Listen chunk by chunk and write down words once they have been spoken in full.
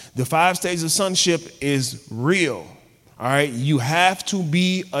The 5 stages of sonship is real. All right. You have to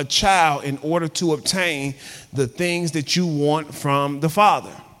be a child in order to obtain the things that you want from the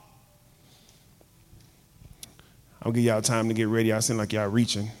Father. I'll give y'all time to get ready. I seem like y'all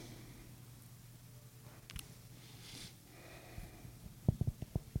reaching.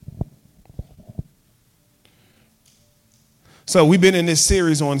 So we've been in this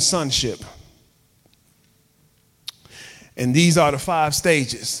series on sonship. And these are the 5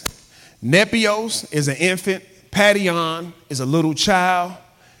 stages. Nepios is an infant. Paidion is a little child.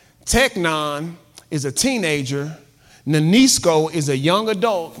 Teknon is a teenager. Nanisko is a young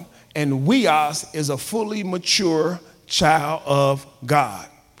adult. And Weos is a fully mature child of God.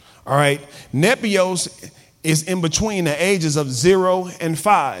 All right. Nepios is in between the ages of 0 and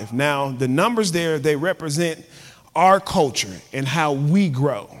 5. Now, the numbers there, they represent our culture and how we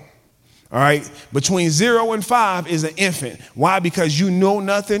grow. All right. Between 0 and 5 is an infant. Why? Because you know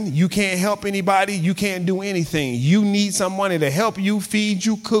nothing. You can't help anybody. You can't do anything. You need somebody to help you, feed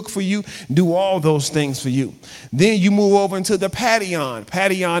you, cook for you, do all those things for you. Then you move over into the Paidion.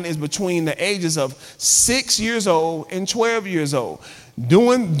 Paidion is between the ages of 6 years old and 12 years old.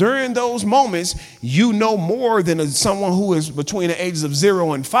 During those moments, you know more than someone who is between the ages of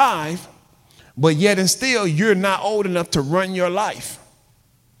 0 and 5, but yet and still you're not old enough to run your life.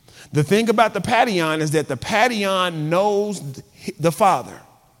 The thing about the Paidion is that the Paidion knows the Father.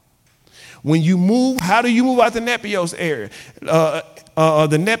 When you move, how do you move out the Nepios area?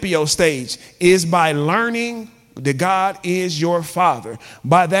 The Nepios stage is by learning that God is your Father.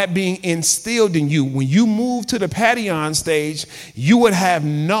 By that being instilled in you. When you move to the Paidion stage, you would have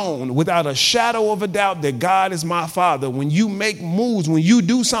known without a shadow of a doubt that God is my Father. When you make moves, when you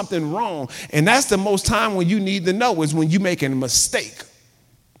do something wrong, and that's the most time when you need to know is when you make a mistake.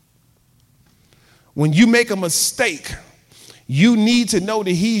 When you make a mistake, you need to know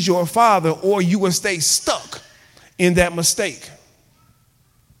that he's your Father or you will stay stuck in that mistake.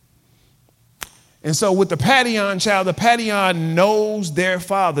 And so with the Paidion child, the Paidion knows their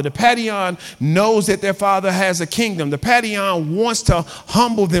Father. The Paidion knows that their Father has a kingdom. The Paidion wants to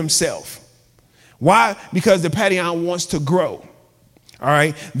humble themselves. Why? Because the Paidion wants to grow. All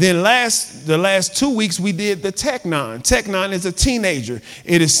right. Then the last 2 weeks we did the Teknon. Teknon is a teenager.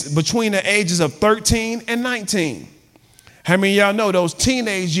 It is between the ages of 13 and 19. How many of y'all know those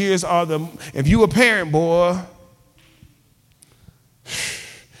teenage years are if you a parent, boy,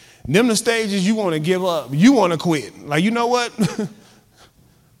 them the stages you want to give up. You want to quit. Like, you know what?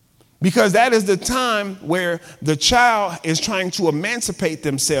 Because that is the time where the child is trying to emancipate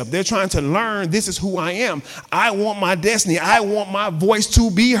themselves. They're trying to learn, this is who I am. I want my destiny. I want my voice to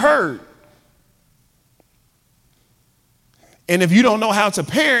be heard. And if you don't know how to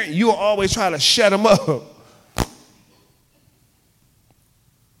parent, you'll always try to shut them up.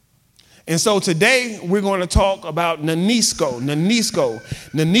 And so today we're going to talk about Nanisko.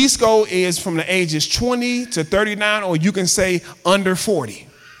 Nanisko is from the ages 20 to 39, or you can say under 40.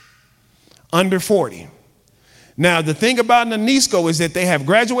 Under 40. Now, the thing about Nanisko is that they have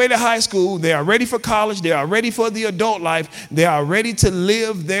graduated high school. They are ready for college. They are ready for the adult life. They are ready to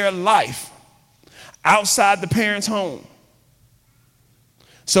live their life outside the parents' home.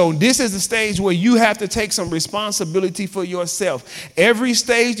 So this is the stage where you have to take some responsibility for yourself. Every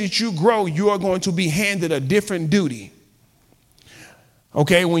stage that you grow, you are going to be handed a different duty.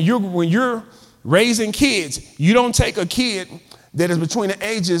 Okay, when you're raising kids, you don't take a kid that is between the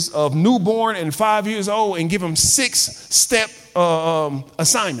ages of newborn and 5 years old and give them 6-step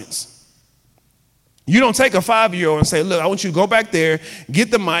assignments. You don't take a 5-year-old and say, look, I want you to go back there,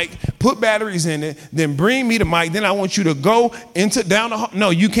 get the mic, put batteries in it, then bring me the mic. Then I want you to go down the hall. No,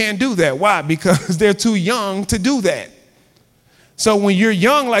 you can't do that. Why? Because they're too young to do that. So when you're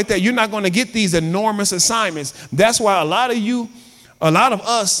young like that, you're not going to get these enormous assignments. That's why a lot of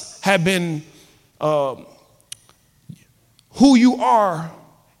us have been who you are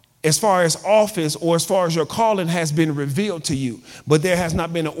as far as office or as far as your calling has been revealed to you. But there has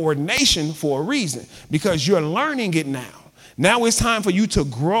not been an ordination for a reason, because you're learning it now. Now it's time for you to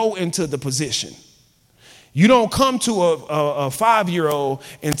grow into the position. You don't come to a 5-year-old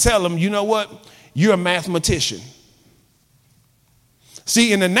and tell them, you know what, you're a mathematician.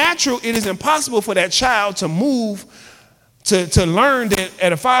 See, in the natural, it is impossible for that child to move to learn that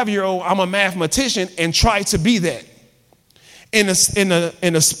at a 5-year-old, I'm a mathematician and try to be that. In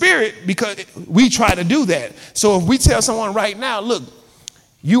the spirit, because we try to do that. So if we tell someone right now, look,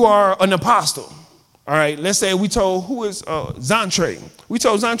 you are an apostle. All right, let's say we told, who is Zantre? We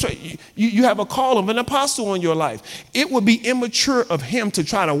told Zantre, you have a call of an apostle in your life. It would be immature of him to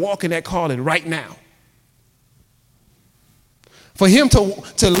try to walk in that calling right now. For him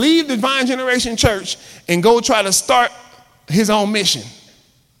to leave Divine Generation Church and go try to start his own mission.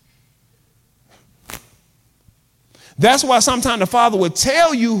 That's why sometimes the Father would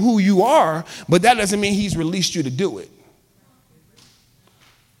tell you who you are, but that doesn't mean he's released you to do it.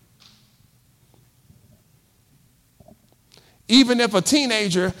 Even if a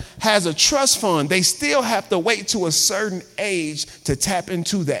teenager has a trust fund, they still have to wait to a certain age to tap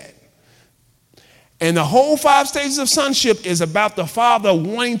into that. And the whole 5 stages of sonship is about the Father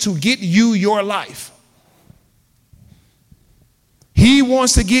wanting to get you your life. He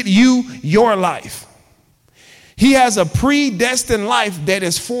wants to get you your life. He has a predestined life that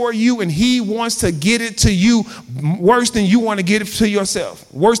is for you, and he wants to get it to you worse than you want to get it to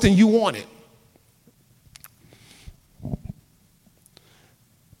yourself, worse than you want it.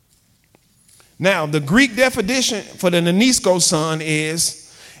 Now, the Greek definition for the nenisko son is,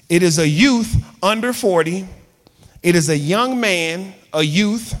 it is a youth under 40. It is a young man, a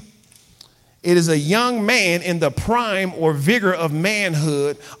youth. It is a young man in the prime or vigor of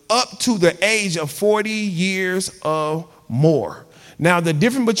manhood up to the age of 40 years or more. Now, the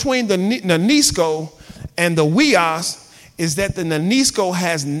difference between the nenisko and the weos is that the nenisko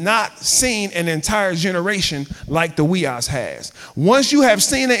has not seen an entire generation like the weos has. Once you have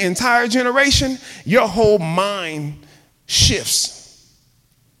seen an entire generation, your whole mind shifts.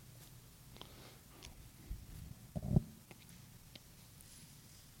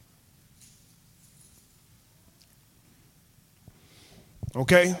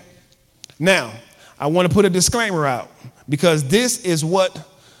 Okay? Now, I want to put a disclaimer out because this is what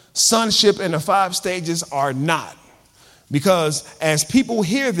sonship and the 5 stages are not. Because as people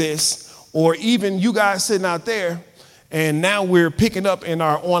hear this, or even you guys sitting out there, and now we're picking up in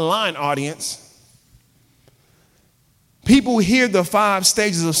our online audience, people hear the 5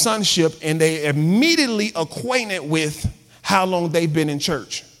 stages of sonship and they immediately acquaint it with how long they've been in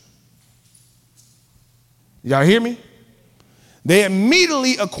church. Y'all hear me? They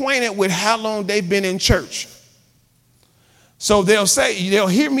immediately acquainted with how long they've been in church. So they'll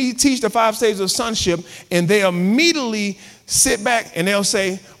hear me teach the 5 stages of sonship, and they immediately sit back and they'll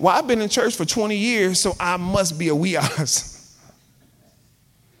say, well, I've been in church for 20 years, so I must be a weos.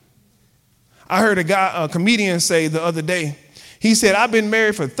 I heard a comedian say the other day, he said, I've been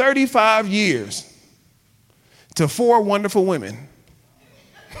married for 35 years to 4 wonderful women.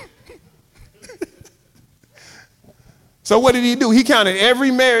 So what did he do? He counted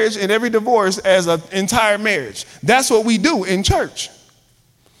every marriage and every divorce as an entire marriage. That's what we do in church.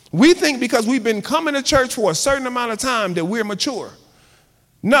 We think because we've been coming to church for a certain amount of time that we're mature.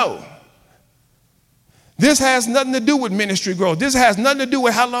 No. This has nothing to do with ministry growth. This has nothing to do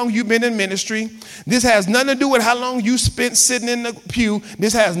with how long you've been in ministry. This has nothing to do with how long you spent sitting in the pew.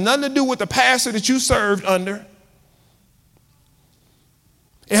 This has nothing to do with the pastor that you served under.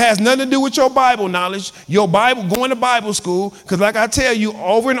 It has nothing to do with your Bible knowledge, your Bible, going to Bible school, because like I tell you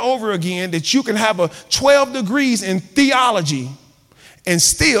over and over again that you can have a 12 degrees in theology and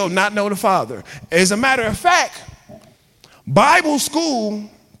still not know the Father. As a matter of fact, Bible school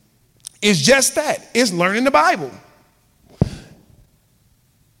is just that. It's learning the Bible.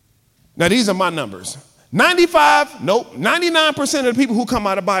 Now, these are my numbers. 99% of the people who come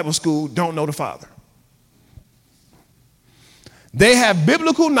out of Bible school don't know the Father. They have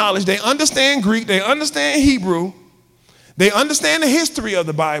biblical knowledge. They understand Greek. They understand Hebrew. They understand the history of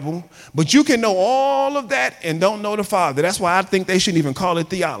the Bible. But you can know all of that and don't know the Father. That's why I think they shouldn't even call it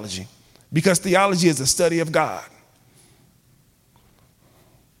theology. Because theology is a study of God.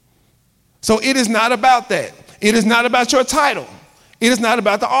 So it is not about that. It is not about your title. It is not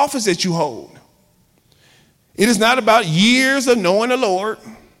about the office that you hold. It is not about years of knowing the Lord.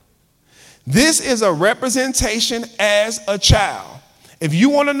 This is a representation as a child. If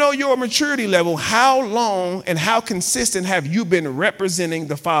you want to know your maturity level, how long and how consistent have you been representing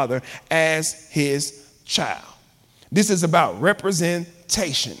the Father as his child? This is about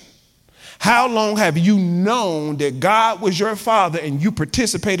representation. How long have you known that God was your Father and you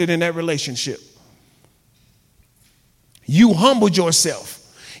participated in that relationship? You humbled yourself.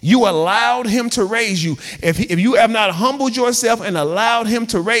 You allowed him to raise you. If you have not humbled yourself and allowed him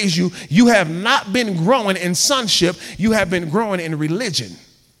to raise you, you have not been growing in sonship. You have been growing in religion.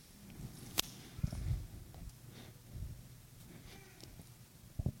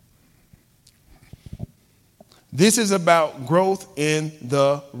 This is about growth in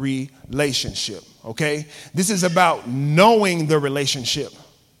the relationship, okay? This is about knowing the relationship.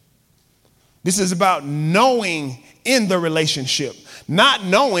 This is about knowing in the relationship. Not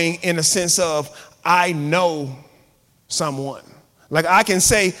knowing in the sense of, I know someone. Like I can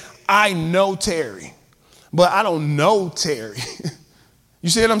say, I know Terry. but I don't know Terry. You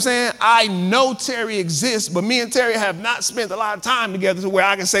see what I'm saying? I know Terry exists, but me and Terry have not spent a lot of time together to where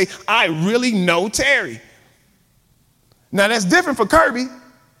I can say, I really know Terry. Now, that's different for Kirby.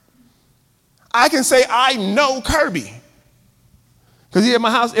 I can say, I know Kirby, because he's at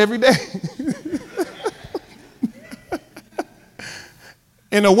my house every day.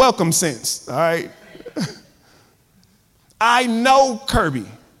 In a welcome sense, all right? I know Kirby,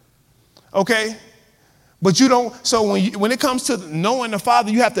 okay? But you don't, so when it comes to knowing the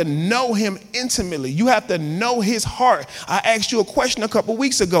Father, you have to know him intimately. You have to know his heart. I asked you a question a couple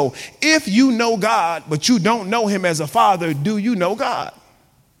weeks ago. If you know God, but you don't know him as a father, do you know God?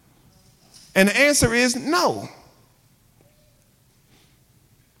 And the answer is no.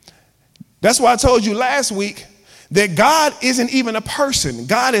 That's why I told you last week that God isn't even a person.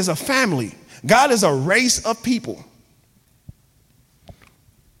 God is a family. God is a race of people.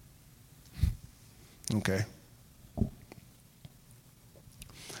 Okay.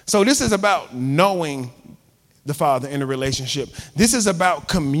 So this is about knowing the Father in a relationship. This is about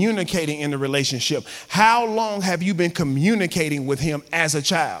communicating in the relationship. How long have you been communicating with him as a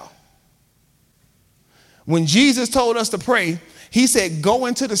child? When Jesus told us to pray, he said, go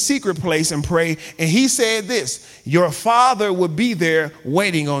into the secret place and pray. And he said this, your Father will be there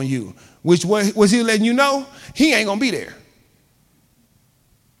waiting on you. Which was he letting you know? He ain't going to be there.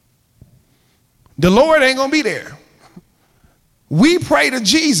 The Lord ain't going to be there. We pray to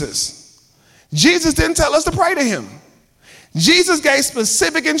Jesus. Jesus didn't tell us to pray to him. Jesus gave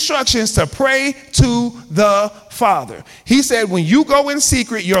specific instructions to pray to the Father. He said, when you go in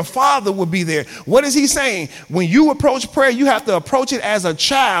secret, your Father will be there. What is he saying? When you approach prayer, you have to approach it as a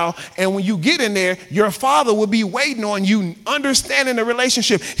child. And when you get in there, your Father will be waiting on you, understanding the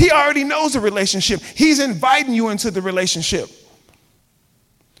relationship. He already knows the relationship. He's inviting you into the relationship.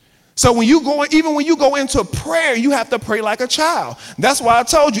 So even when you go into prayer, you have to pray like a child. That's why I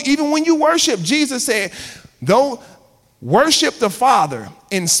told you, even when you worship, Jesus said, though worship the Father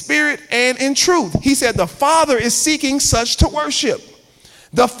in spirit and in truth. He said the Father is seeking such to worship.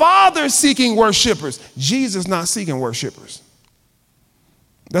 The Father is seeking worshipers. Jesus not seeking worshipers.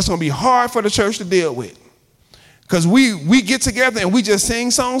 That's going to be hard for the church to deal with. Because we get together and we just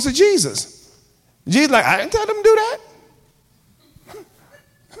sing songs to Jesus. Jesus like, I didn't tell them to do that.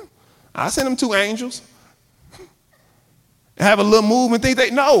 I sent them 2 angels. Have a little move and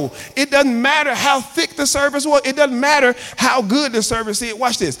think no, it doesn't matter how thick the service was. It doesn't matter how good the service is.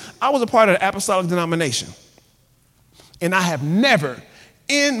 Watch this. I was a part of the apostolic denomination. And I have never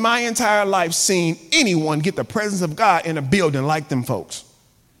in my entire life seen anyone get the presence of God in a building like them folks.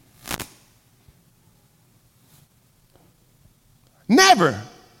 Never.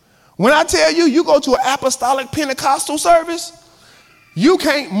 When I tell you, you go to an apostolic Pentecostal service, you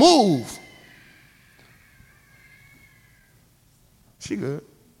can't move. She good.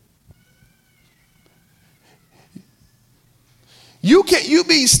 You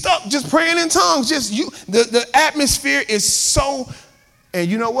be stuck just praying in tongues. The atmosphere is so, and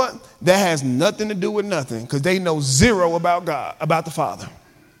you know what? That has nothing to do with nothing, because they know zero about God, about the Father.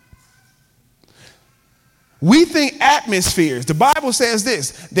 We think atmospheres. The Bible says this,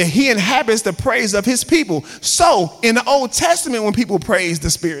 that he inhabits the praise of his people. So in the Old Testament, when people praised,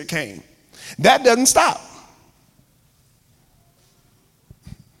 the Spirit came. That doesn't stop.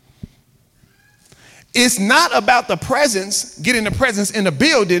 It's not about the presence, getting the presence in the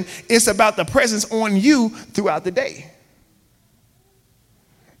building. It's about the presence on you throughout the day.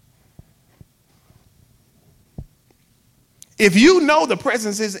 If you know the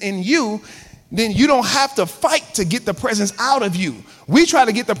presence is in you, then you don't have to fight to get the presence out of you. We try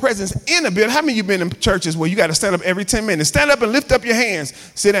to get the presence in a building. How many of you been in churches where you got to stand up every 10 minutes? Stand up and lift up your hands.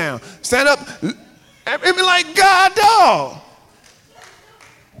 Sit down. Stand up. And be like, God, dog.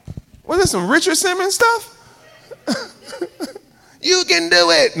 Was this some Richard Simmons stuff? You can do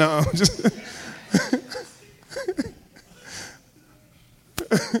it. No, just.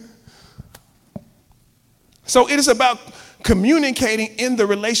 So it is about communicating in the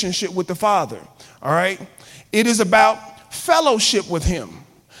relationship with the Father, all right? It is about fellowship with him,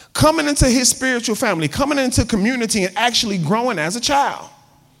 coming into his spiritual family, coming into community and actually growing as a child.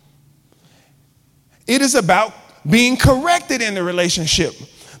 It is about being corrected in the relationship.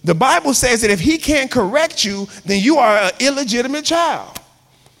 The Bible says that if he can't correct you, then you are an illegitimate child.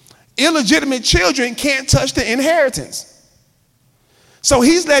 Illegitimate children can't touch the inheritance. So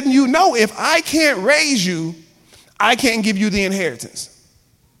he's letting you know, if I can't raise you, I can't give you the inheritance.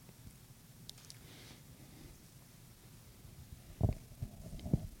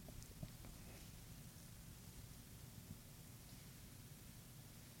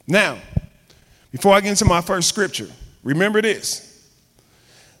 Now, Before I get into my first scripture, remember this.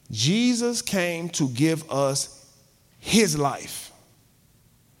 Jesus came to give us his life.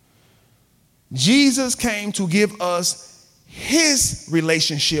 Jesus came to give us his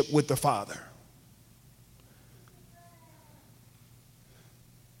relationship with the Father.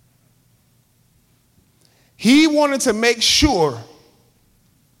 He wanted to make sure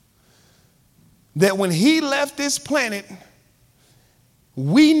that when he left this planet,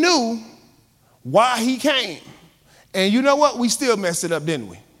 we knew why he came. And you know what? We still messed it up, didn't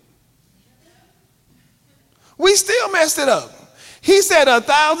we? We still messed it up. He said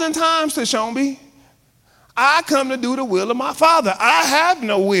 1,000 times to Shombi, I come to do the will of my Father. I have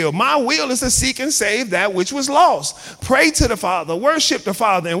no will. My will is to seek and save that which was lost. Pray to the Father, worship the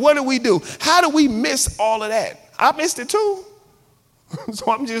Father. And what do? How do we miss all of that? I missed it too.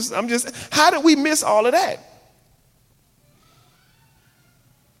 So I'm just, how did we miss all of that?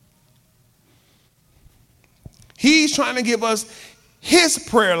 He's trying to give us his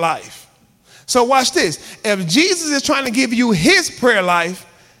prayer life. So watch this. If Jesus is trying to give you his prayer life,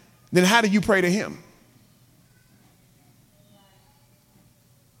 then how do you pray to him?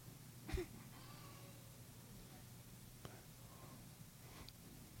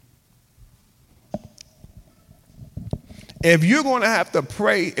 If you're going to have to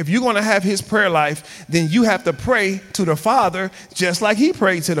pray, if you're going to have his prayer life, then you have to pray to the Father just like he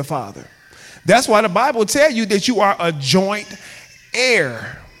prayed to the Father. That's why the Bible tells you that you are a joint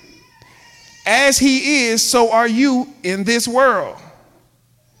heir. As he is, so are you in this world.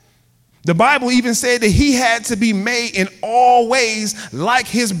 The Bible even said that he had to be made in all ways like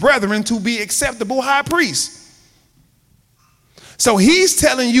his brethren to be acceptable high priest. So he's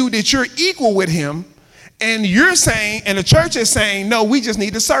telling you that you're equal with him, and you're saying, and the church is saying, no, we just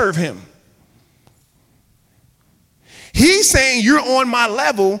need to serve him. He's saying you're on my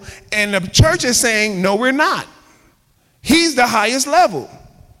level, and the church is saying, no, we're not. He's the highest level.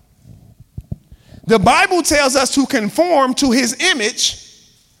 The Bible tells us to conform to his image,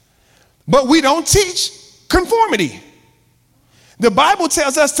 but we don't teach conformity. The Bible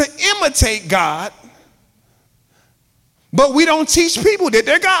tells us to imitate God, but we don't teach people that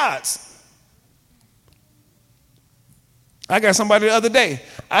they're gods. I got somebody the other day.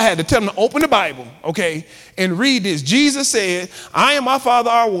 I had to tell them to open the Bible, okay, and read this. Jesus said, I and my Father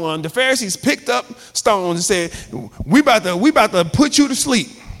are one. The Pharisees picked up stones and said, we about to put you to sleep.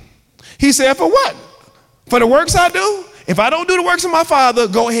 He said, for what? For the works I do? If I don't do the works of my Father,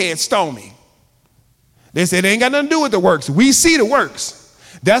 go ahead, stone me. They said, it ain't got nothing to do with the works. We see the works.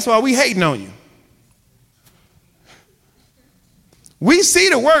 That's why we hating on you. We see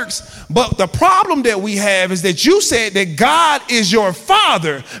the works, but the problem that we have is that you said that God is your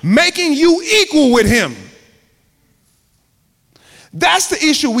Father, making you equal with him. That's the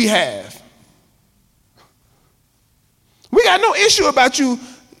issue we have. We got no issue about you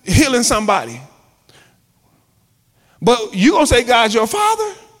healing somebody. But you gonna say God's your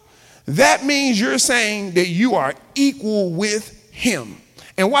Father? That means you're saying that you are equal with him.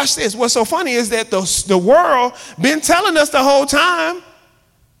 And watch this. What's so funny is that the world been telling us the whole time,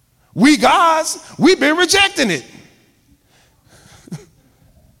 we gods, we've been rejecting it.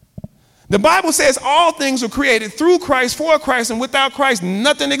 The Bible says all things were created through Christ, for Christ, and without Christ,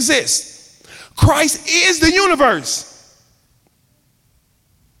 nothing exists. Christ is the universe.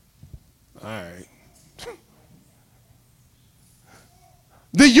 All right.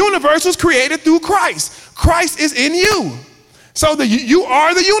 The universe was created through Christ. Christ is in you. So you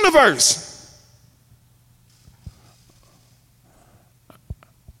are the universe.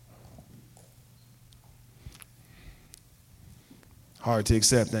 Hard to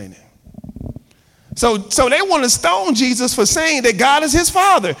accept, ain't it? So they want to stone Jesus for saying that God is his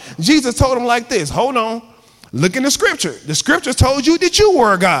Father. Jesus told him like this, hold on, look in the scripture. The scriptures told you that you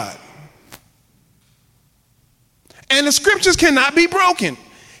were a God. And the scriptures cannot be broken.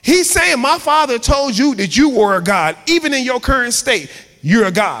 He's saying, my Father told you that you were a God. Even in your current state, you're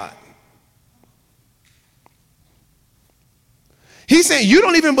a God. He's saying, you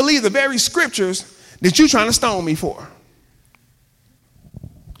don't even believe the very scriptures that you're trying to stone me for.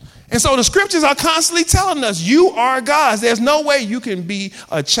 And so the scriptures are constantly telling us you are gods. There's no way you can be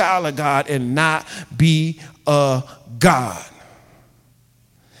a child of God and not be a God.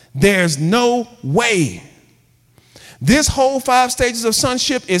 There's no way. This whole 5 stages of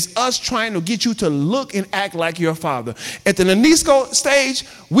sonship is us trying to get you to look and act like your Father. At the Nanisco stage,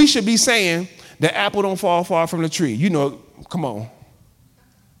 we should be saying, the apple don't fall far from the tree. You know, come on.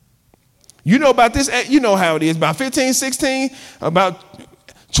 You know about this, you know how it is. About 15, 16, about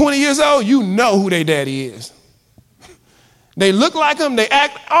 20 years old, you know who their daddy is. They look like him, they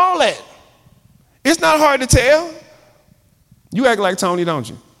act, all that. It's not hard to tell. You act like Tony, don't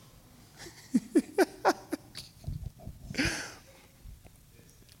you?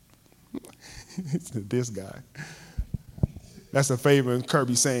 This guy. That's a favorite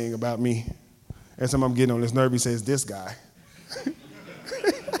Kirby saying about me. Every time I'm getting on his nerve, he says, this guy.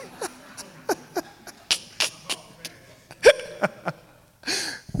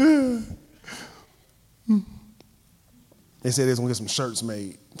 They said they're going to get some shirts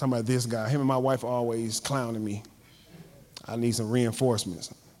made. I'm talking about this guy. Him and my wife are always clowning me. I need some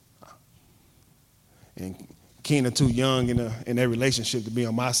reinforcements. And Keena too young in their relationship to be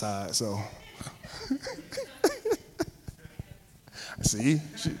on my side, so. See?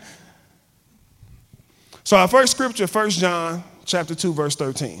 So our first scripture, 1 John chapter 2, verse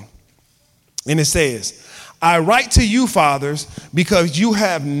 13. And it says, I write to you, fathers, because you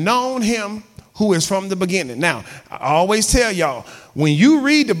have known him who is from the beginning. Now, I always tell y'all, when you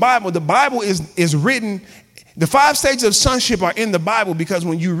read the Bible is written, the 5 stages of sonship are in the Bible because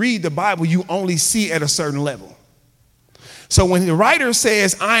when you read the Bible, you only see at a certain level. So when the writer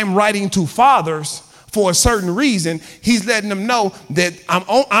says, I'm writing to fathers for a certain reason, he's letting them know that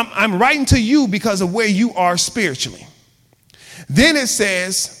I'm writing to you because of where you are spiritually. Then it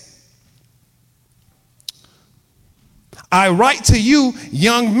says, I write to you,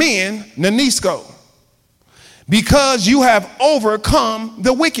 young men, Nanisko, because you have overcome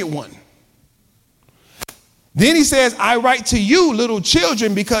the wicked one. Then he says, I write to you, little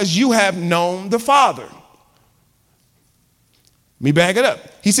children, because you have known the Father. Let me back it up.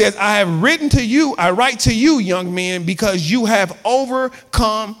 He says, I write to you, young men, because you have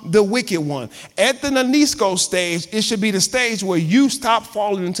overcome the wicked one. At the Nanisko stage, it should be the stage where you stop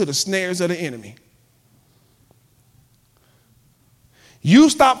falling into the snares of the enemy. You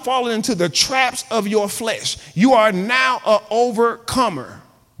stop falling into the traps of your flesh. You are now an overcomer.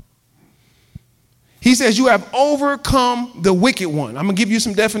 He says you have overcome the wicked one. I'm going to give you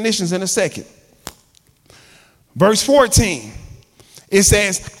some definitions in a second. Verse 14, it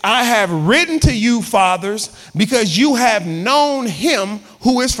says, I have written to you, fathers, because you have known him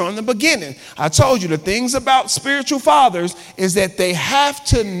who is from the beginning. I told you the things about spiritual fathers is that they have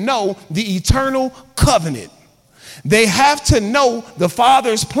to know the eternal covenant. They have to know the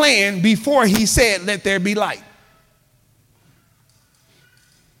Father's plan before he said, let there be light.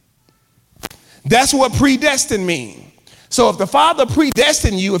 That's what predestined means. So if the Father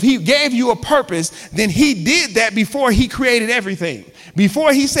predestined you, if he gave you a purpose, then he did that before he created everything.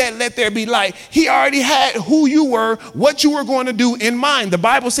 Before he said, let there be light, he already had who you were, what you were going to do in mind. The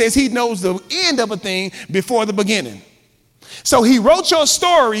Bible says he knows the end of a thing before the beginning. So he wrote your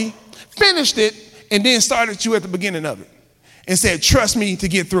story, finished it, and then started you at the beginning of it and said, trust me to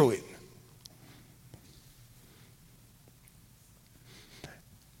get through it.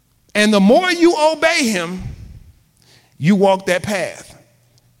 And the more you obey him, you walk that path.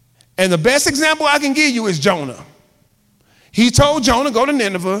 And the best example I can give you is Jonah. He told Jonah, go to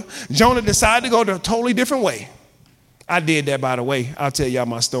Nineveh. Jonah decided to go a totally different way. I did that, by the way. I'll tell y'all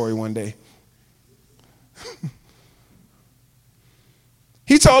my story one day.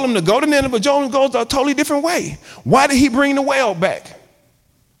 He told him to go to Nineveh. Jonah goes a totally different way. Why did he bring the whale back?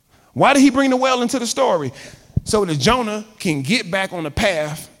 Why did he bring the whale into the story? So that Jonah can get back on the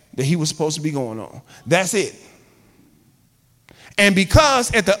path that he was supposed to be going on. That's it. And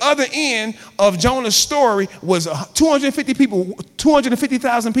because at the other end of Jonah's story was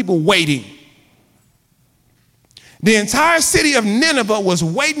 250,000 people waiting. The entire city of Nineveh was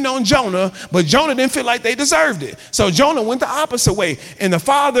waiting on Jonah, but Jonah didn't feel like they deserved it. So Jonah went the opposite way. And the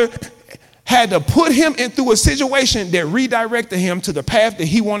Father had to put him through a situation that redirected him to the path that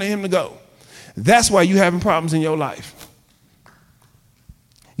he wanted him to go. That's why you're having problems in your life.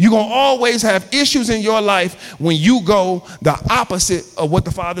 You're going to always have issues in your life when you go the opposite of what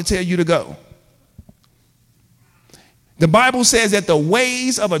the Father tells you to go. The Bible says that the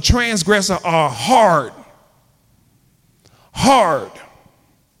ways of a transgressor are hard. Hard.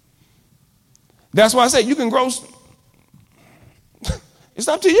 That's why I say you can grow. It's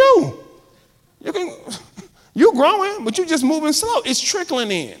up to you. You're growing, but you're just moving slow. It's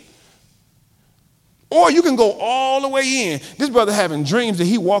trickling in. Or you can go all the way in. This brother having dreams that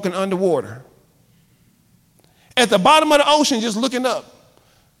he walking underwater. At the bottom of the ocean, just looking up.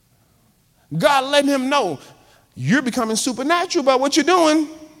 God letting him know you're becoming supernatural by what you're doing.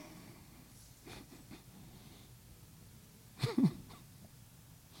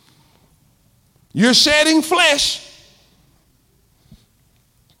 You're shedding flesh.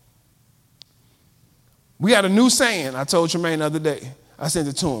 We got a new saying. I told Tremaine the other day. I sent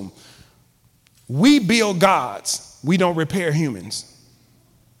it to him. We build gods. We don't repair humans.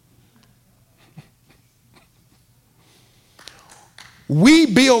 We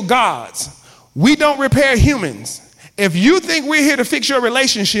build gods. We don't repair humans. If you think we're here to fix your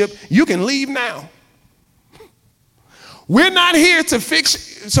relationship, you can leave now. We're not here to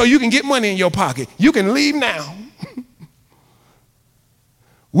fix so you can get money in your pocket. You can leave now.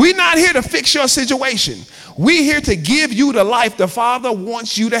 We're not here to fix your situation. We're here to give you the life the Father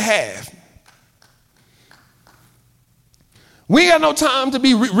wants you to have. We ain't got no time to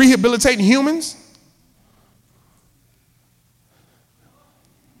be rehabilitating humans.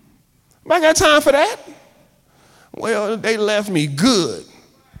 I got time for that. Well, they left me good.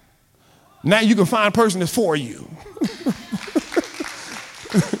 Now you can find a person that's for you.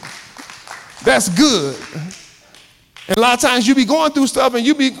 That's good. And a lot of times you be going through stuff and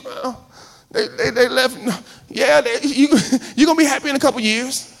you be, they left. Yeah, you're going to be happy in a couple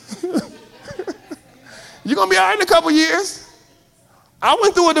years. You're going to be all right in a couple years. I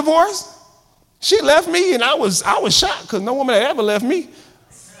went through a divorce. She left me and I was shocked because no woman had ever left me.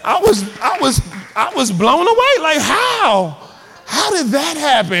 I was blown away. Like, how? How did that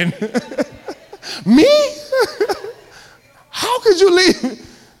happen? Me? How could you leave?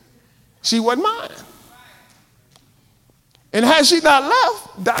 She wasn't mine. And had she not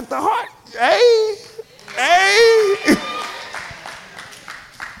left, Dr. Hart, hey.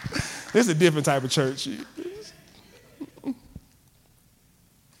 This is a different type of church.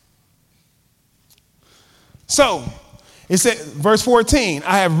 So, it said, verse 14,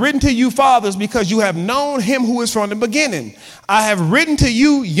 I have written to you fathers because you have known him who is from the beginning. I have written to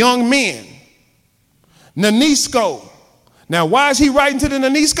you young men. Nanisko. Now, why is he writing to the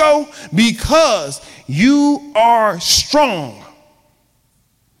Nanisko? Because you are strong.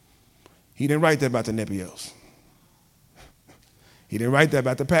 He didn't write that about the Nepios. He didn't write that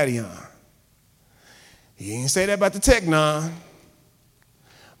about the Padion. He didn't say that about the Technon.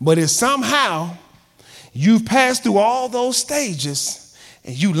 But if somehow you've passed through all those stages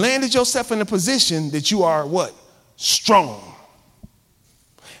and you landed yourself in a position that you are what? Strong.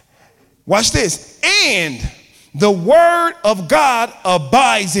 Watch this. And the word of God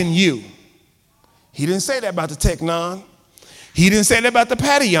abides in you. He didn't say that about the Technon. He didn't say that about the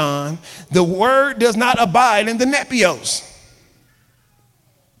Padion. The word does not abide in the Nepios.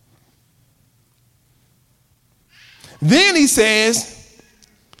 Then he says,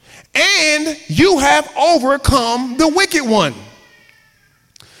 and you have overcome the wicked one.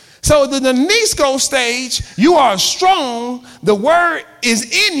 So the Nanisko stage, you are strong, the word is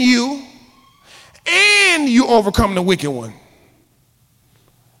in you, and you overcome the wicked one.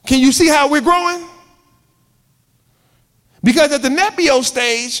 Can you see how we're growing? Because at the Nepio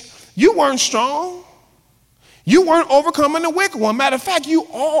stage, you weren't strong. You weren't overcoming the wicked one. Matter of fact, you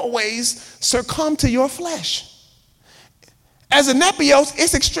always succumb to your flesh. As a Nepios,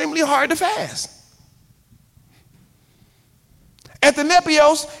 it's extremely hard to fast. At the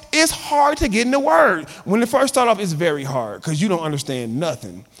Nepios, it's hard to get in the word. When it first started off, it's very hard because you don't understand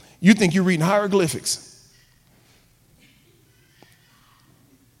nothing. You think you're reading hieroglyphics.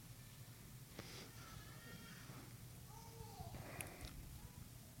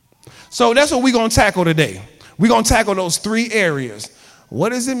 So that's what we're going to tackle today. We're going to tackle those three areas. What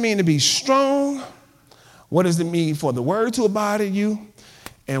does it mean to be strong? What does it mean for the word to abide in you?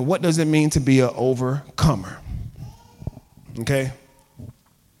 And what does it mean to be an overcomer? Okay?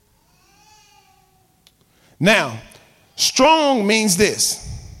 Now, strong means this.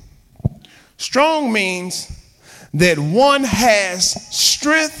 Strong means that one has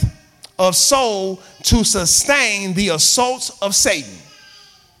strength of soul to sustain the assaults of Satan.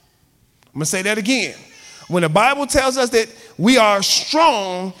 I'm going to say that again. When the Bible tells us that we are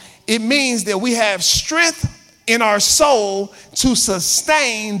strong, it means that we have strength in our soul to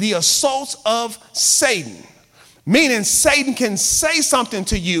sustain the assaults of Satan. Meaning Satan can say something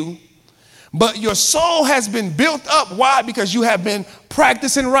to you, but your soul has been built up. Why? Because you have been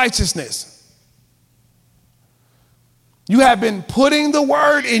practicing righteousness. You have been putting the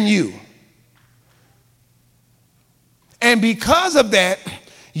word in you. And because of that,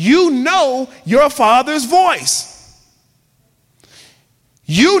 you know your Father's voice.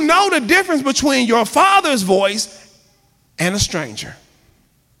 You know the difference between your Father's voice and a stranger.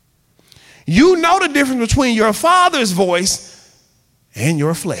 You know the difference between your Father's voice and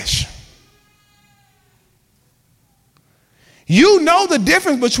your flesh. You know the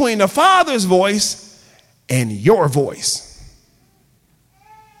difference between the Father's voice and your voice.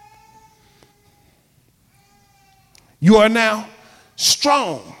 You are now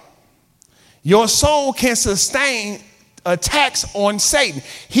strong. Your soul can sustain attacks on Satan.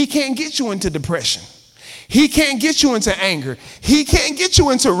 He can't get you into depression. He can't get you into anger. He can't get you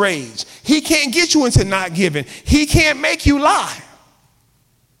into rage. He can't get you into not giving. He can't make you lie.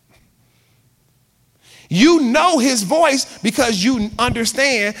 You know his voice because you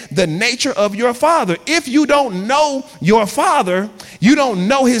understand the nature of your Father. If you don't know your Father, you don't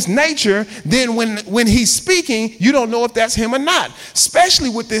know his nature, then when he's speaking, you don't know if that's him or not. Especially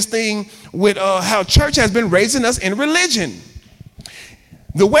with this thing with how church has been raising us in religion.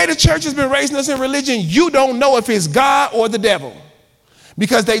 The way the church has been raising us in religion, you don't know if it's God or the devil.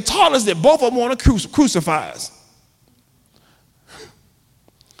 Because they taught us that both of them want to crucify us.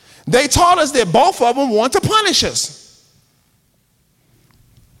 They taught us that both of them want to punish us.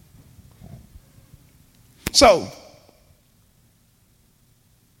 So,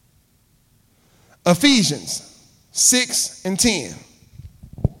 Ephesians 6 and 10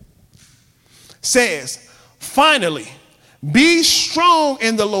 says, finally, be strong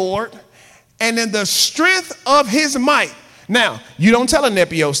in the Lord and in the strength of his might. Now, you don't tell a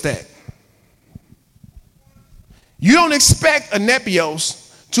Nepios that. You don't expect a Nepios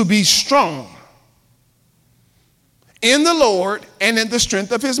to be strong in the Lord and in the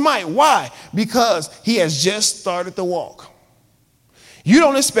strength of his might. Why? Because he has just started the walk. You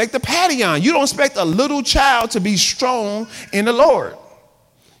don't expect a Padion. You don't expect a little child to be strong in the Lord.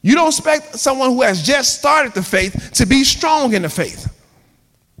 You don't expect someone who has just started the faith to be strong in the faith.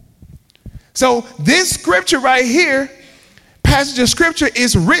 So this scripture right here, passage of scripture,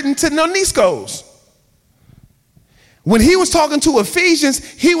 is written to Noniskos. When he was talking to Ephesians,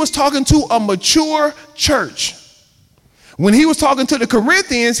 he was talking to a mature church. When he was talking to the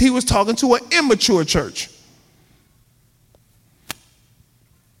Corinthians, he was talking to an immature church.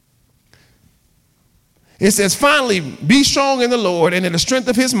 It says, finally, be strong in the Lord and in the strength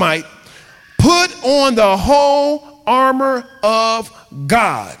of his might. Put on the whole armor of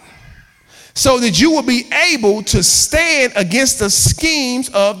God, so that you will be able to stand against the schemes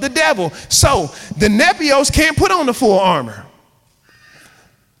of the devil. So the Nepios can't put on the full armor.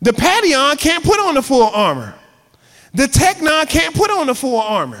 The Padion can't put on the full armor. The Technon can't put on the full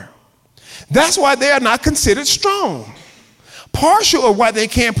armor. That's why they are not considered strong. Partial of why they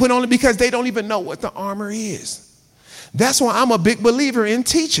can't put on it because they don't even know what the armor is. That's why I'm a big believer in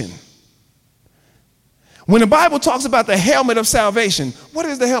teaching. When the Bible talks about the helmet of salvation, what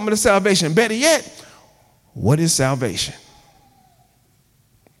is the helmet of salvation? Better yet, what is salvation?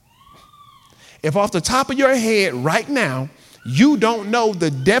 If off the top of your head right now, you don't know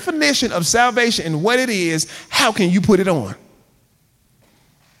the definition of salvation and what it is, how can you put it on?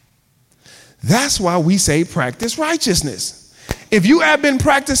 That's why we say practice righteousness. If you have been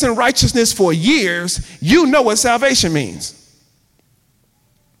practicing righteousness for years, you know what salvation means.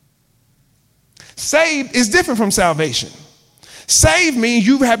 Saved is different from salvation. Saved means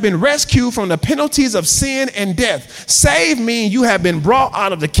you have been rescued from the penalties of sin and death. Saved means you have been brought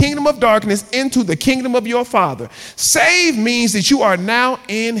out of the kingdom of darkness into the kingdom of your Father. Saved means that you are now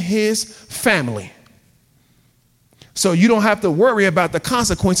in his family. So you don't have to worry about the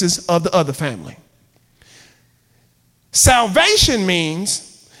consequences of the other family. Salvation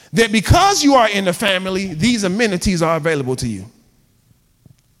means that because you are in the family, these amenities are available to you.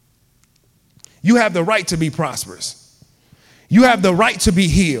 You have the right to be prosperous. You have the right to be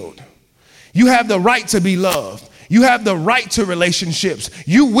healed. You have the right to be loved. You have the right to relationships.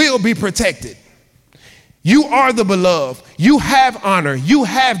 You will be protected. You are the beloved. You have honor. You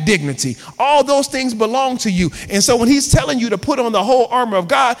have dignity. All those things belong to you. And so when he's telling you to put on the whole armor of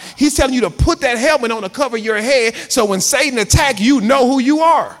God, he's telling you to put that helmet on to cover your head so when Satan attacks, you know who you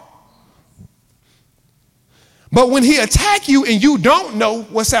are. But when he attacks you and you don't know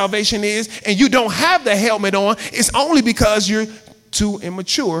what salvation is and you don't have the helmet on, it's only because you're too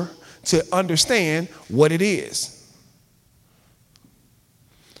immature to understand what it is.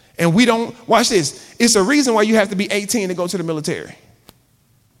 And we don't, watch this, it's a reason why you have to be 18 to go to the military.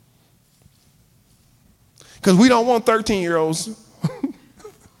 Because we don't want 13-year-olds.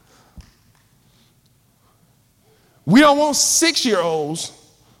 We don't want 6-year-olds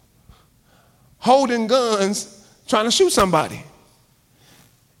holding guns trying to shoot somebody.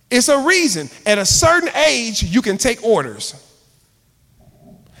 It's a reason. At a certain age, you can take orders.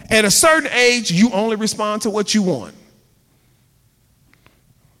 At a certain age, you only respond to what you want.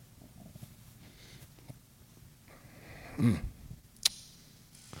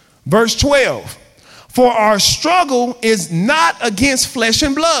 Verse 12, for our struggle is not against flesh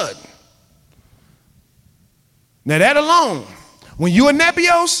and blood. Now that alone, when you're a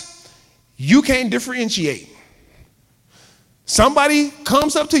Nepios, you can't differentiate. Somebody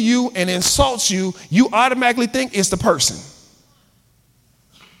comes up to you and insults you, you automatically think it's the person.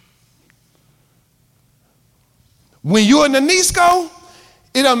 When you're in the Nisko,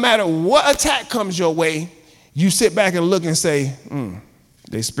 it doesn't matter what attack comes your way, you sit back and look and say,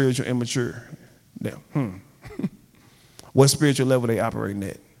 they spiritual immature. Now, what spiritual level they operating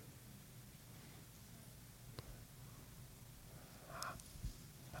at?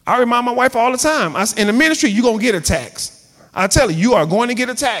 I remind my wife all the time, in the ministry, you're going to get attacks. I tell her, you are going to get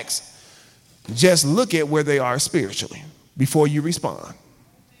attacks. Just look at where they are spiritually before you respond.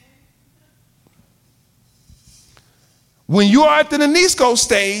 When you are at the Nenisco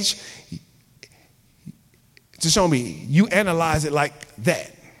stage, to show me, you analyze it like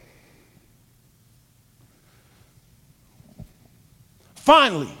that.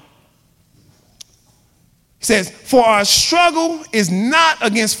 Finally, he says, for our struggle is not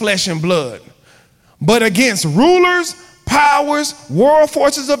against flesh and blood, but against rulers, powers, world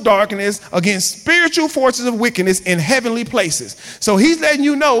forces of darkness, against spiritual forces of wickedness in heavenly places. So he's letting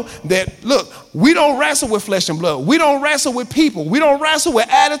you know that, look, we don't wrestle with flesh and blood. We don't wrestle with people. We don't wrestle with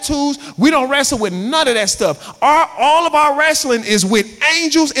attitudes. We don't wrestle with none of that stuff. All of our wrestling is with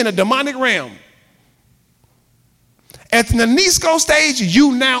angels in a demonic realm. At the Nenisco stage,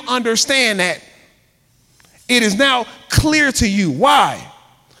 you now understand that. It is now clear to you. Why?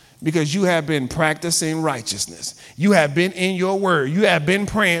 Because you have been practicing righteousness. You have been in your word. You have been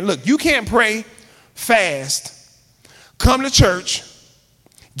praying. Look, you can't pray, fast, come to church,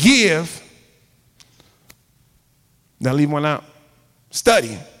 give. Now leave one out.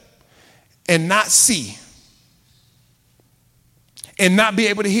 Study and not see and not be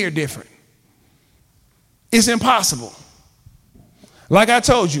able to hear different. It's impossible. Like I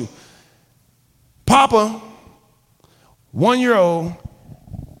told you, Papa, 1-year-old,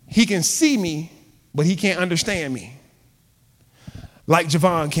 he can see me, but he can't understand me. Like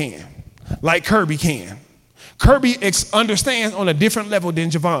Javon can. Like Kirby can. Kirby understands on a different level than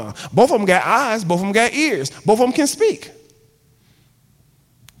Javon. Both of them got eyes. Both of them got ears. Both of them can speak.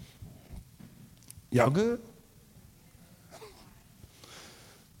 Y'all good?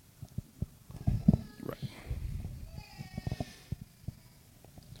 Right.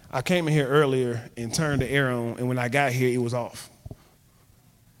 I came in here earlier and turned the air on, and when I got here, it was off.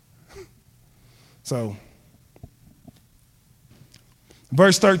 So,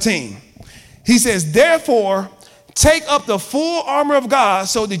 verse 13, he says, therefore, take up the full armor of God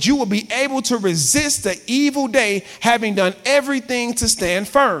so that you will be able to resist the evil day, having done everything to stand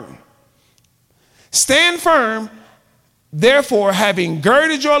firm. Stand firm, therefore, having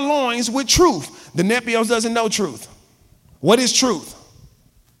girded your loins with truth. The Nepios doesn't know truth. What is truth?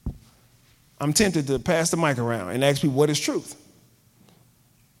 I'm tempted to pass the mic around and ask people, what is truth?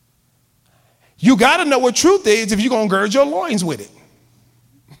 You got to know what truth is if you're going to gird your loins with it.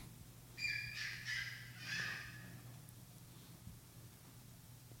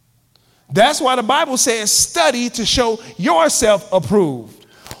 That's why the Bible says study to show yourself approved.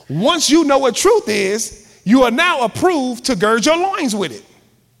 Once you know what truth is, you are now approved to gird your loins with it.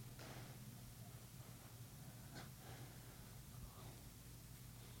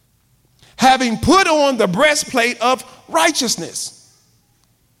 Having put on the breastplate of righteousness.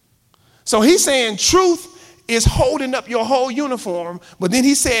 So he's saying truth is holding up your whole uniform, but then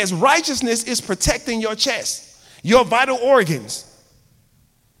he says righteousness is protecting your chest, your vital organs.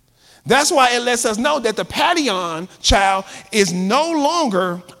 That's why it lets us know that the Padion child is no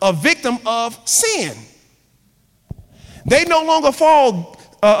longer a victim of sin. They no longer fall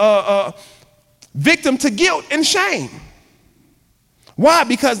victim to guilt and shame. Why?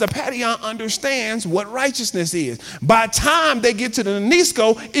 Because the Padion understands what righteousness is. By the time they get to the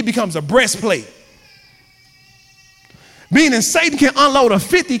Nenisco, it becomes a breastplate. Meaning Satan can unload a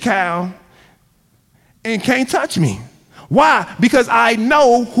 50 cal and can't touch me. Why? Because I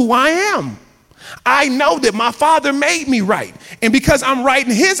know who I am. I know that my Father made me right. And because I'm right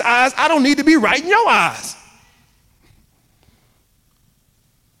in his eyes, I don't need to be right in your eyes.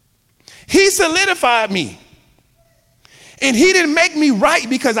 He solidified me. And he didn't make me right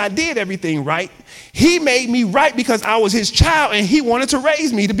because I did everything right. He made me right because I was his child and he wanted to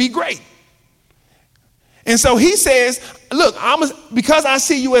raise me to be great. And so he says, look, because I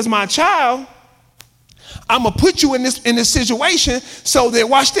see you as my child, I'm going to put you in this situation so that,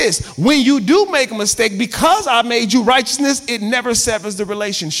 watch this, when you do make a mistake, because I made you righteousness, it never severs the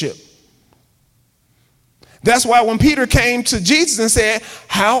relationship. That's why when Peter came to Jesus and said,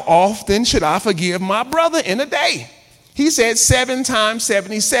 how often should I forgive my brother in a day? He said 7 times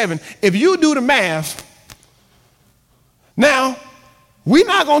 77. If you do the math, now, we're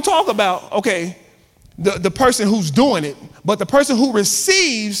not going to talk about, okay, the person who's doing it, but the person who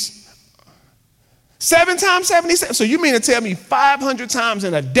receives 7 times 77. So you mean to tell me 500 times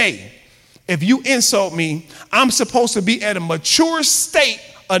in a day, if you insult me, I'm supposed to be at a mature state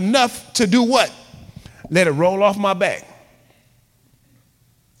enough to do what? Let it roll off my back.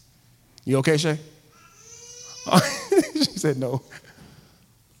 You okay, Shay? She said no.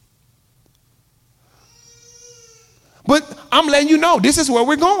 But I'm letting you know this is where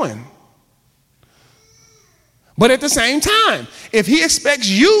we're going. But at the same time, if he expects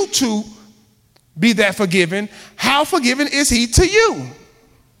you to be that forgiving, how forgiving is he to you?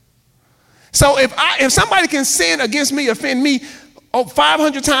 So if somebody can sin against me, offend me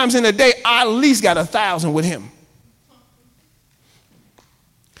 500 times in a day, I at least got 1,000 with him.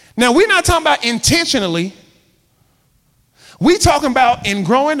 Now, we're not talking about intentionally. We're talking about in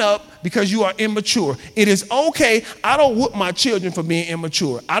growing up because you are immature. It is okay. I don't whoop my children for being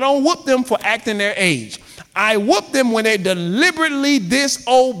immature. I don't whoop them for acting their age. I whoop them when they deliberately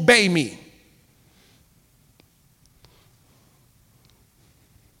disobey me.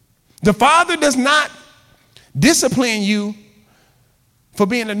 The Father does not discipline you for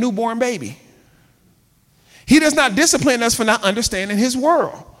being a newborn baby. He does not discipline us for not understanding his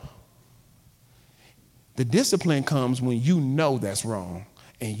world. The discipline comes when you know that's wrong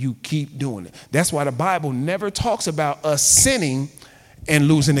and you keep doing it. That's why the Bible never talks about us sinning and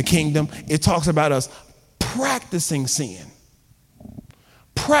losing the kingdom. It talks about us practicing sin.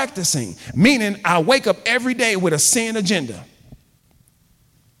 Practicing, meaning I wake up every day with a sin agenda.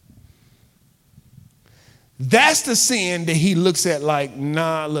 That's the sin that he looks at like,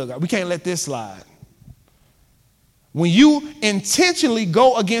 nah, look, we can't let this slide. When you intentionally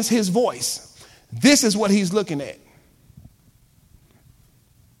go against his voice, this is what he's looking at.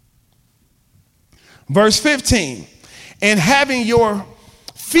 Verse 15, and having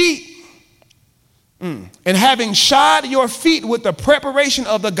shod your feet with the preparation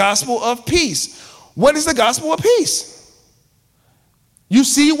of the gospel of peace. What is the gospel of peace? You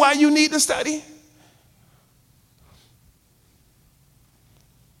see why you need to study?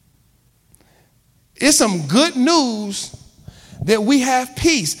 It's some good news that we have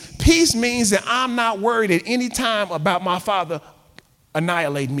peace. Peace means that I'm not worried at any time about my Father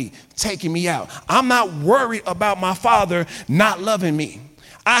annihilating me, taking me out. I'm not worried about my Father not loving me.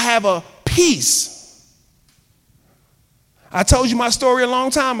 I have a peace. I told you my story a long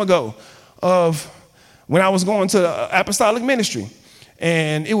time ago of when I was going to the apostolic ministry,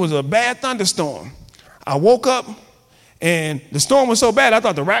 and it was a bad thunderstorm. I woke up, and the storm was so bad, I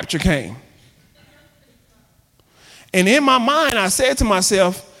thought the rapture came. And in my mind, I said to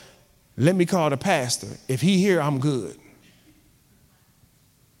myself, let me call the pastor. If he here, I'm good.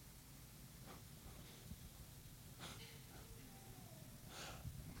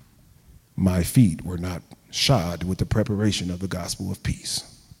 My feet were not shod with the preparation of the gospel of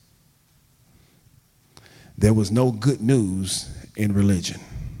peace. There was no good news in religion.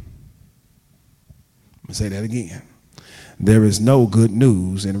 I'm going to say that again. There is no good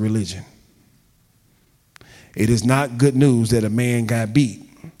news in religion. It is not good news that a man got beat,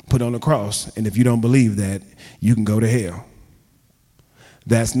 put on the cross, and if you don't believe that, you can go to hell.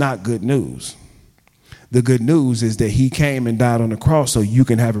 That's not good news. The good news is that he came and died on the cross so you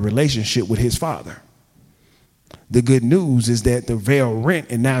can have a relationship with his Father. The good news is that the veil rent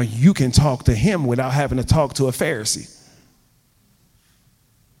and now you can talk to him without having to talk to a Pharisee.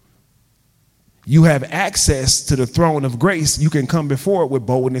 You have access to the throne of grace. You can come before it with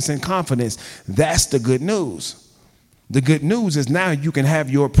boldness and confidence. That's the good news. The good news is now you can have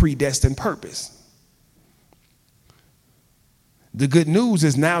your predestined purpose. The good news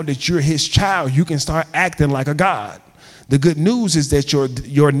is now that you're his child, you can start acting like a God. The good news is that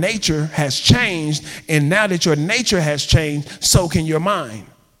your nature has changed, and now that your nature has changed, so can your mind.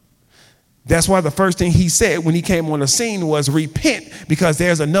 That's why the first thing he said when he came on the scene was repent, because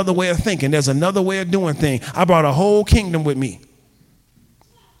there's another way of thinking. There's another way of doing things. I brought a whole kingdom with me.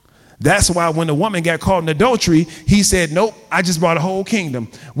 That's why when the woman got caught in adultery, he said, nope, I just brought a whole kingdom.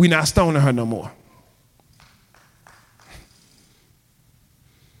 We're not stoning her no more.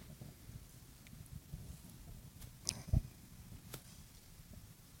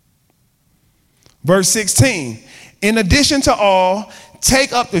 Verse 16, in addition to all,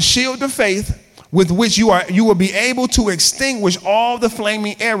 take up the shield of faith with which you will be able to extinguish all the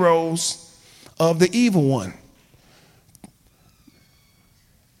flaming arrows of the evil one.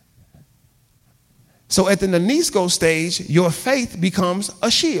 So at the Nanisco stage, your faith becomes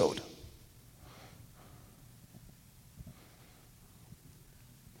a shield,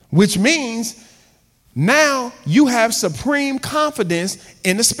 which means now you have supreme confidence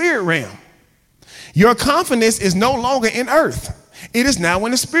in the spirit realm. Your confidence is no longer in earth. It is now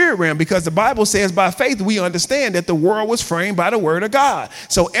in the spirit realm, because the Bible says by faith we understand that the world was framed by the word of God.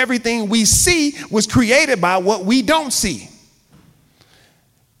 So everything we see was created by what we don't see.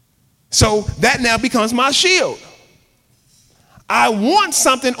 So that now becomes my shield. I want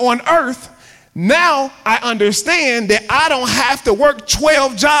something on earth Now I understand that I don't have to work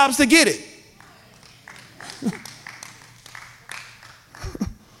 12 jobs to get it.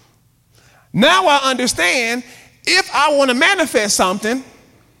 Now I understand if I want to manifest something,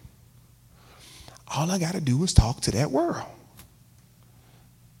 all I got to do is talk to that world.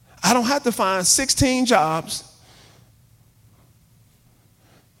 I don't have to find 16 jobs.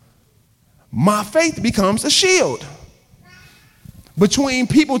 My faith becomes a shield between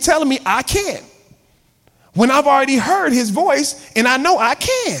people telling me I can't, when I've already heard his voice and I know I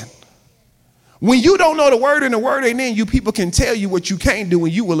can. When you don't know the word and the word ain't in you, people can tell you what you can't do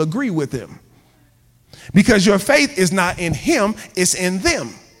and you will agree with them. Because your faith is not in him, it's in them.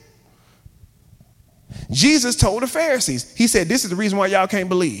 Jesus told the Pharisees, he said, this is the reason why y'all can't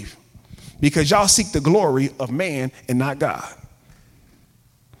believe. Because y'all seek the glory of man and not God.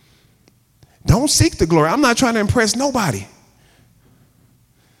 Don't seek the glory. I'm not trying to impress nobody.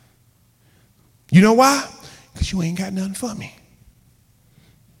 You know why? Because you ain't got nothing for me.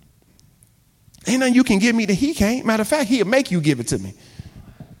 Ain't nothing you can give me that he can't. Matter of fact, he'll make you give it to me.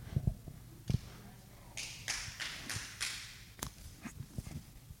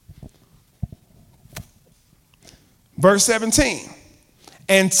 Verse 17,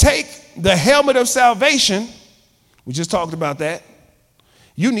 and take the helmet of salvation. We just talked about that.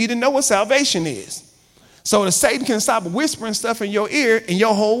 You need to know what salvation is. So that Satan can stop whispering stuff in your ear and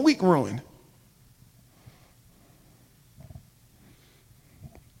your whole week ruined.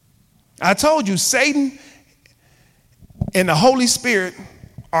 I told you, Satan and the Holy Spirit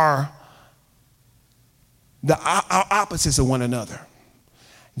are the opposites of one another.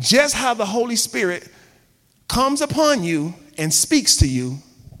 Just how the Holy Spirit comes upon you and speaks to you,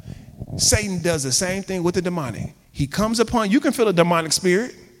 Satan does the same thing with the demonic. He comes upon you. You can feel a demonic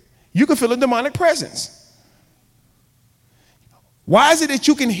spirit. You can feel a demonic presence. Why is it that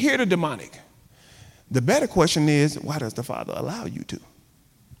you can hear the demonic? The better question is, why does the Father allow you to?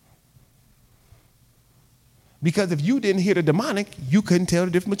 Because if you didn't hear the demonic, you couldn't tell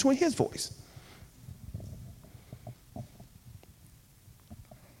the difference between his voice.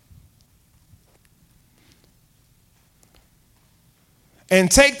 And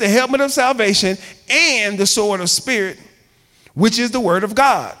take the helmet of salvation and the sword of spirit, which is the word of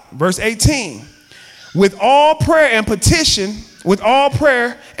God. Verse 18, with all prayer and petition,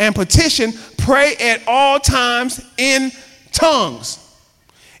 pray at all times in tongues,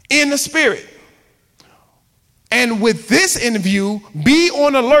 in the spirit. And with this in view, be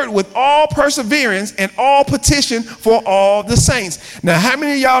on alert with all perseverance and all petition for all the saints. Now, how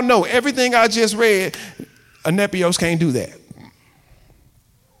many of y'all know everything I just read, a Nepios can't do that?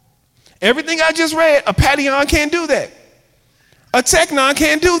 Everything I just read, a Padion can't do that. A Technon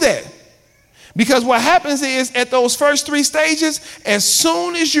can't do that. Because what happens is at those first three stages, as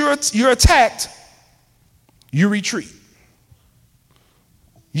soon as you're attacked, you retreat.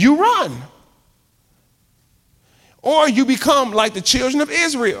 You run. Or you become like the children of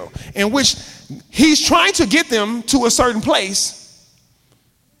Israel, in which he's trying to get them to a certain place.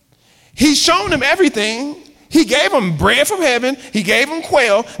 He's shown them everything. He gave them bread from heaven. He gave them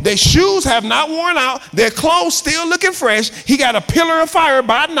quail. Their shoes have not worn out. Their clothes still looking fresh. He got a pillar of fire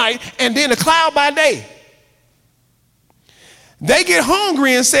by night and then a cloud by day. They get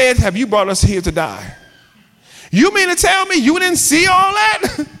hungry and said, have you brought us here to die? You mean to tell me you didn't see all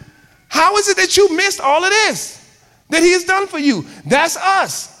that? How is it that you missed all of this that he has done for you? That's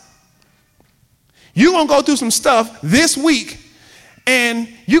us. You're going to go through some stuff this week and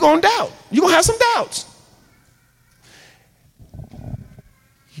you're going to doubt. You're going to have some doubts.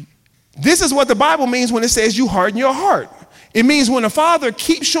 This is what the Bible means when it says you harden your heart. It means when the Father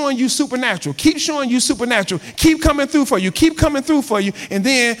keeps showing you supernatural, keep coming through for you, and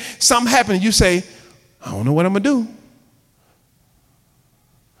then something happens and you say, I don't know what I'm going to do.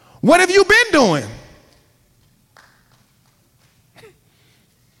 What have you been doing?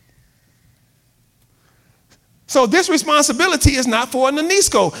 So this responsibility is not for a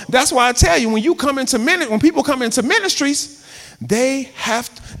Nanisco. That's why I tell you, when people come into ministries,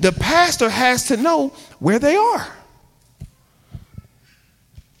 the pastor has to know where they are.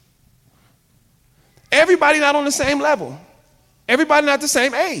 Everybody not on the same level. Everybody not the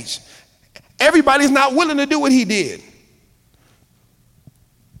same age. Everybody's not willing to do what he did.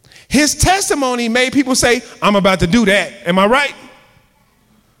 His testimony made people say, I'm about to do that. Am I right?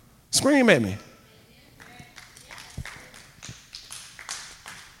 Scream at me.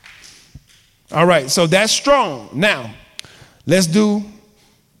 All right, so that's strong. Now, let's do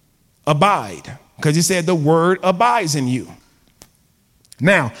abide, because he said the word abides in you.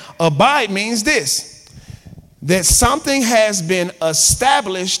 Now, abide means this, that something has been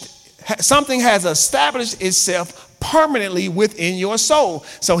established something has established itself permanently within your soul.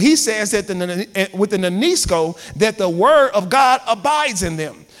 So he says that with the Nenisco, that the word of God abides in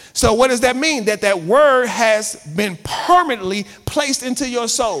them. So what does that mean? That word has been permanently placed into your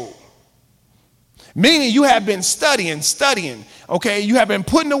soul. Meaning you have been studying, okay? You have been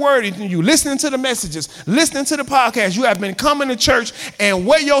putting the word into you, listening to the messages, listening to the podcast. You have been coming to church, and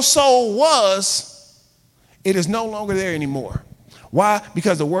where your soul was, it is no longer there anymore. Why?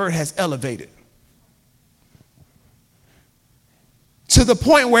 Because the word has elevated to the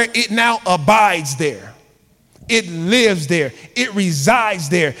point where it now abides there. It lives there. It resides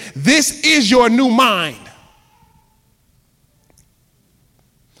there. This is your new mind.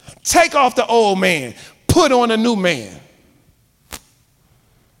 Take off the old man. Put on a new man.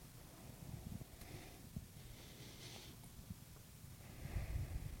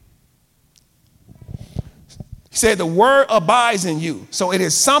 He said the word abides in you. So it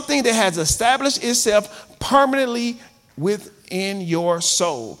is something that has established itself permanently within your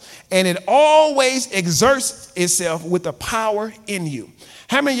soul. And it always exerts itself with the power in you.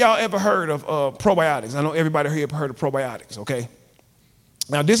 How many of y'all ever heard of probiotics? I know everybody here heard of probiotics, okay?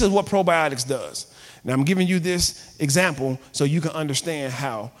 Now, this is what probiotics does. Now, I'm giving you this example so you can understand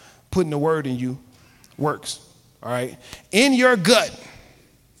how putting the word in you works, all right? In your gut,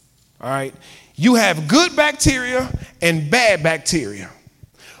 all right, you have good bacteria and bad bacteria.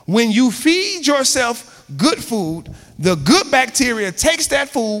 When you feed yourself good food, the good bacteria takes that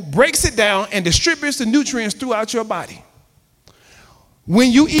food, breaks it down, and distributes the nutrients throughout your body.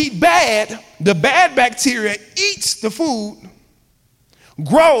 When you eat bad, the bad bacteria eats the food,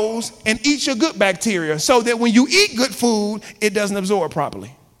 grows, and eats your good bacteria, so that when you eat good food, it doesn't absorb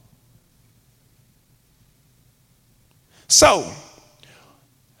properly. So,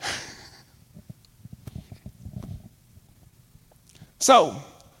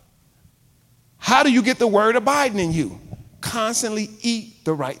 how do you get the word abiding in you? Constantly eat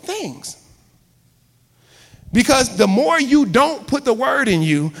the right things. Because the more you don't put the word in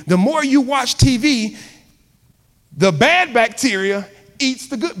you, the more you watch TV, the bad bacteria eats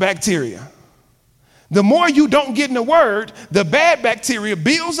the good bacteria. The more you don't get in the word, the bad bacteria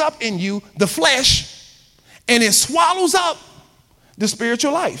builds up in you, the flesh, and it swallows up the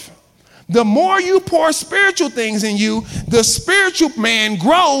spiritual life. The more you pour spiritual things in you, the spiritual man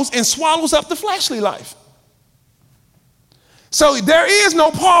grows and swallows up the fleshly life. So there is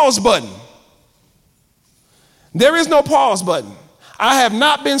no pause button. There is no pause button. I have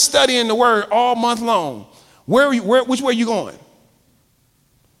not been studying the word all month long. Which way are you going?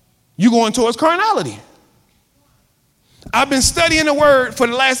 You're going towards carnality. I've been studying the word for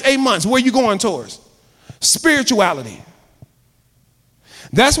the last 8 months. Where are you going towards? Spirituality.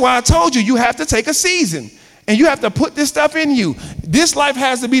 That's why I told you have to take a season and you have to put this stuff in you. This life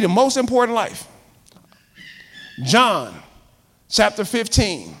has to be the most important life. John chapter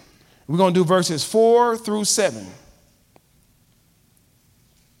 15. We're going to do verses 4 through 7.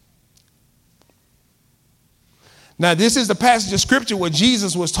 Now, this is the passage of scripture where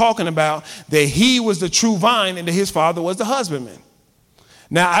Jesus was talking about that he was the true vine and that his father was the husbandman.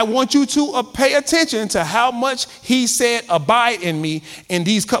 Now, I want you to pay attention to how much he said, abide in me, in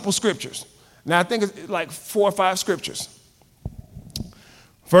these couple scriptures. Now, I think it's like 4 or 5 scriptures.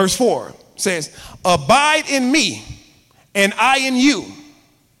 Verse 4 says, abide in me, and I in you.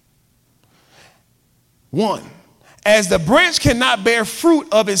 1, as the branch cannot bear fruit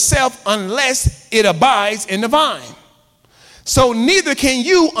of itself unless it abides in the vine. So neither can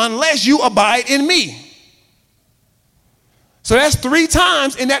you unless you abide in me. So that's 3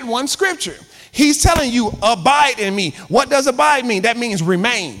 times in that one scripture. He's telling you, abide in me. What does abide mean? That means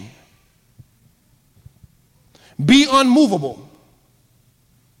remain. Be unmovable.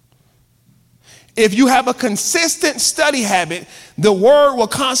 If you have a consistent study habit, the word will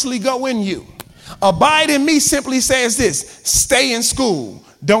constantly go in you. Abide in me simply says this: stay in school,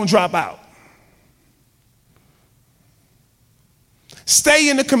 don't drop out. Stay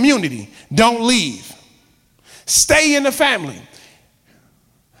in the community, don't leave. Stay in the family.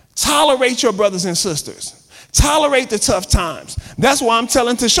 Tolerate your brothers and sisters. Tolerate the tough times. That's why I'm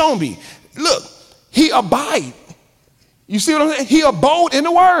telling Tashombi, look, he abide. You see what I'm saying? He abode in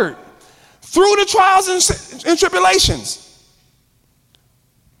the word through the trials and tribulations.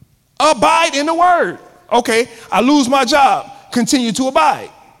 Abide in the word. Okay, I lose my job. Continue to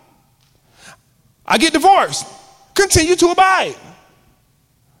abide. I get divorced. Continue to abide.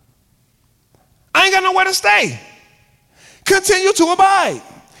 I ain't got nowhere to stay. Continue to abide.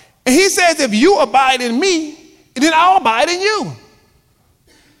 And he says, if you abide in me, then I'll abide in you.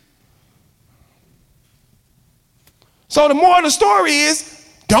 So the moral of the story is,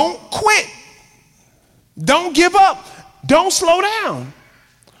 Don't quit. Don't give up. Don't slow down.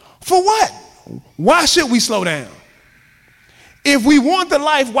 For what? Why should we slow down? If we want the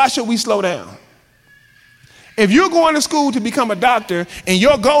life, why should we slow down? If you're going to school to become a doctor and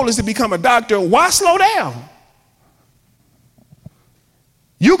your goal is to become a doctor, why slow down?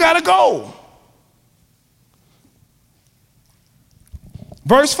 You got a goal.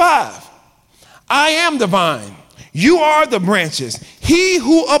 Verse 5, I am the vine, you are the branches. He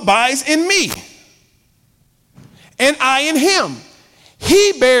who abides in me, and I in him,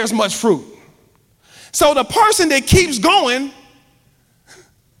 he bears much fruit. So the person that keeps going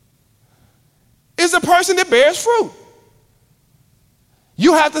is the person that bears fruit.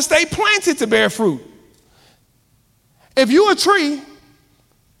 You have to stay planted to bear fruit. If you're a tree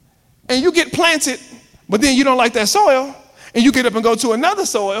and you get planted, but then you don't like that soil, and you get up and go to another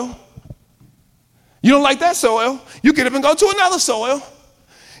soil, you don't like that soil, you get up and go to another soil,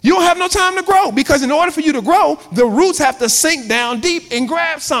 you don't have no time to grow, because in order for you to grow, the roots have to sink down deep and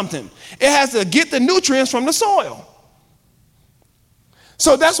grab something. It has to get the nutrients from the soil.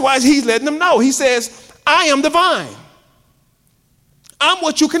 So that's why he's letting them know. He says, I am the vine. I'm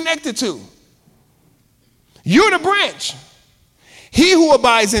what you connected to. You're the branch. He who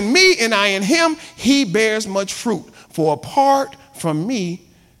abides in me and I in him, he bears much fruit. For apart from me,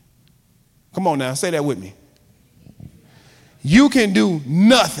 come on now, say that with me. You can do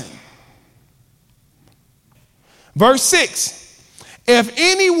nothing. Verse 6, if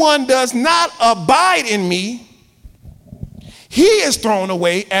anyone does not abide in me, he is thrown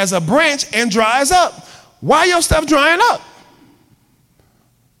away as a branch and dries up. Why your stuff drying up?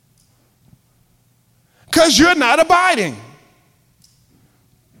 Because you're not abiding.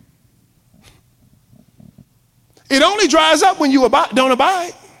 It only dries up when you don't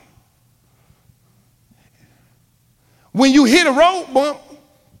abide. When you hit a road bump,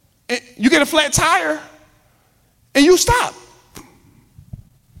 and you get a flat tire, and you stop.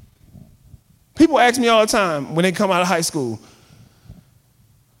 People ask me all the time when they come out of high school,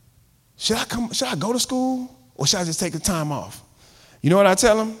 should I go to school or should I just take the time off? You know what I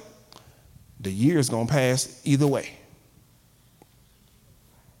tell them? The year is going to pass either way.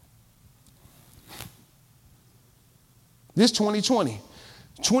 This 2020,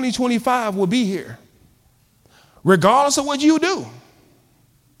 2025 will be here, regardless of what you do.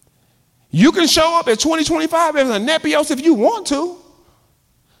 You can show up at 2025 as a Nepios if you want to.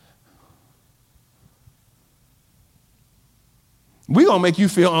 We're going to make you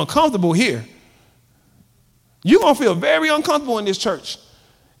feel uncomfortable here. You're going to feel very uncomfortable in this church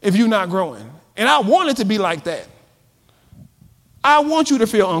if you're not growing. And I want it to be like that. I want you to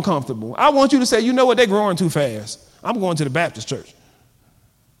feel uncomfortable. I want you to say, you know what, they're growing too fast. I'm going to the Baptist church.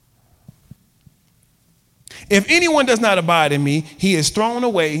 If anyone does not abide in me, he is thrown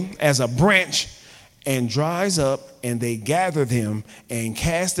away as a branch and dries up, and they gather them and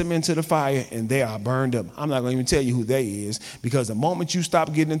cast them into the fire, and they are burned up. I'm not going to even tell you who they is, because the moment you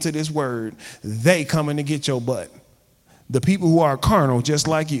stop getting into this word, they coming to get your butt. The people who are carnal just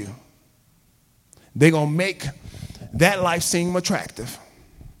like you. They're going to make that life seem attractive.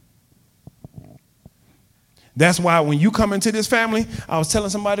 That's why when you come into this family, I was telling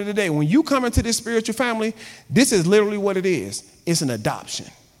somebody today, when you come into this spiritual family, this is literally what it is. It's an adoption.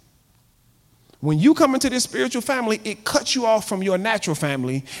 When you come into this spiritual family, it cuts you off from your natural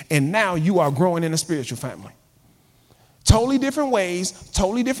family, and now you are growing in a spiritual family. Totally different ways,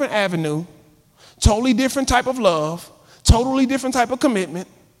 totally different avenue, totally different type of love, totally different type of commitment.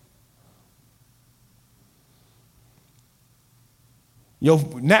 Your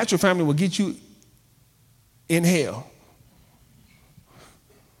natural family will get you in hell.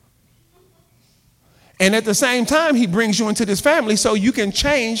 And at the same time, he brings you into this family so you can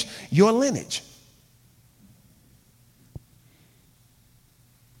change your lineage.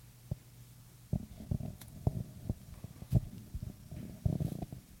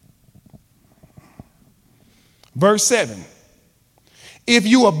 Verse 7. If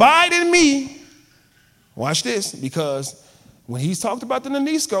you abide in me, watch this, because when he's talked about the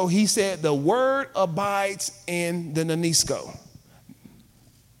Nanisco, he said the word abides in the Nanisco.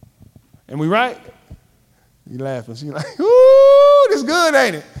 And we right? You laughing. She's like, ooh, this good,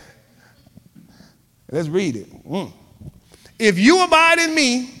 ain't it? Let's read it. If you abide in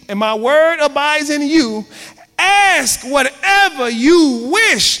me and my word abides in you, ask whatever you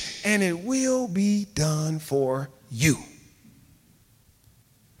wish and it will be done for you.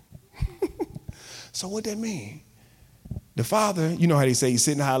 So what that mean? The Father, you know how they say he's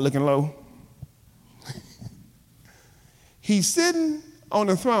sitting high looking low? He's sitting on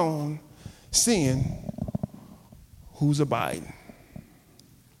the throne seeing who's abiding.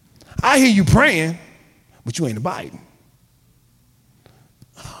 I hear you praying, but you ain't abiding.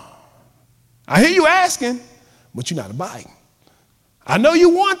 I hear you asking, but you're not abiding. I know you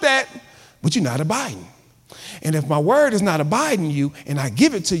want that, but you're not abiding. And if my word is not abiding you and I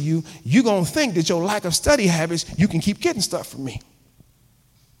give it to you, you're going to think that your lack of study habits, you can keep getting stuff from me.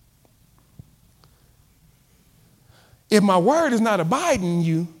 If my word is not abiding in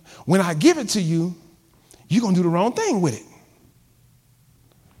you, when I give it to you, you're going to do the wrong thing with it.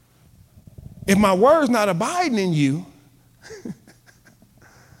 If my word's not abiding in you,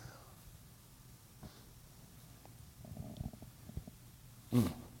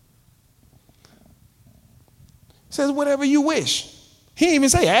 says whatever you wish. He didn't even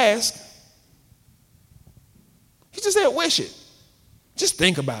say ask. He just said wish it. Just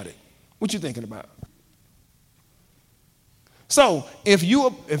think about it. What you thinking about? So if you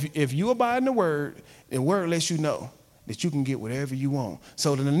abide in the word lets you know that you can get whatever you want.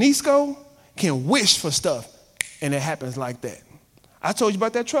 So the Nanisco can wish for stuff, and it happens like that. I told you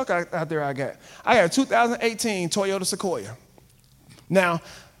about that truck out there I got. I got a 2018 Toyota Sequoia. Now,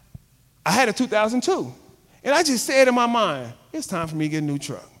 I had a 2002. And I just said in my mind, it's time for me to get a new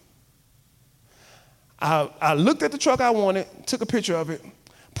truck. I looked at the truck I wanted, took a picture of it,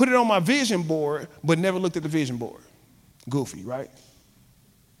 put it on my vision board, but never looked at the vision board. Goofy, right?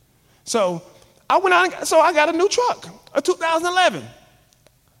 So I went out, so I got a new truck, a 2011.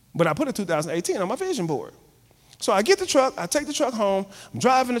 But I put a 2018 on my vision board. So I get the truck, I take the truck home, I'm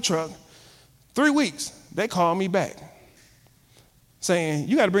driving the truck. 3 weeks, they call me back saying,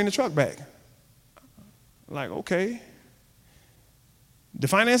 you got to bring the truck back. Like, okay. The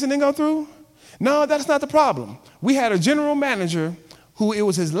financing didn't go through? No, that's not the problem. We had a general manager who it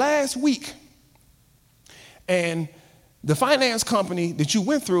was his last week. And the finance company that you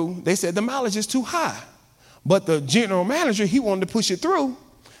went through, they said the mileage is too high. But the general manager, he wanted to push it through,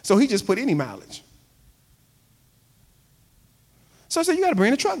 so he just put any mileage. So I said, you got to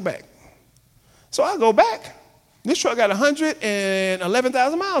bring the truck back. So I go back. This truck got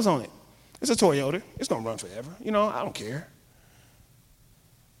 111,000 miles on it. It's a Toyota. It's going to run forever. You know, I don't care.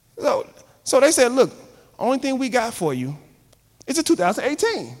 So they said, look, only thing we got for you is a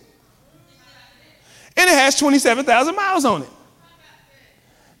 2018. And it has 27,000 miles on it.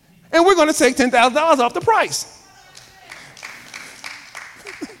 And we're going to take $10,000 off the price.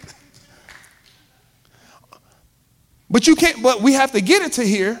 But we have to get it to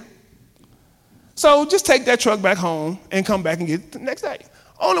here. So just take that truck back home and come back and get it the next day.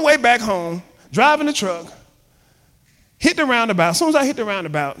 On the way back home, driving the truck, hit the roundabout. As soon as I hit the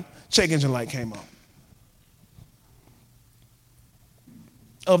roundabout, check engine light came on.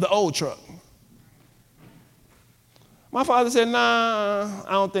 Of the old truck. My father said, nah,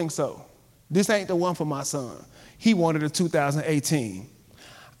 I don't think so. This ain't the one for my son. He wanted a 2018.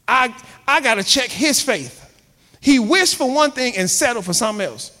 I got to check his faith. He wished for one thing and settled for something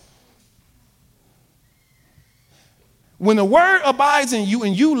else. When the word abides in you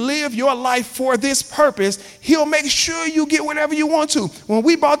and you live your life for this purpose, he'll make sure you get whatever you want to. When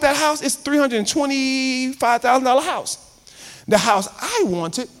we bought that house, it's a $325,000 house. The house I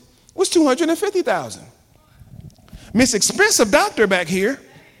wanted was $250,000. Miss Expensive Doctor back here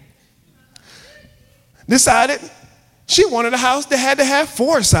decided she wanted a house that had to have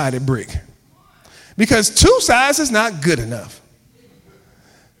 4-sided brick because 2 sides is not good enough.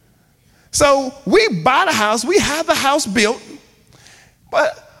 So we buy the house, we have the house built,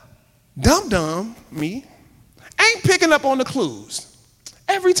 but dumb me ain't picking up on the clues.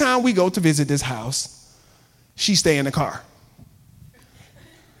 Every time we go to visit this house, she stay in the car.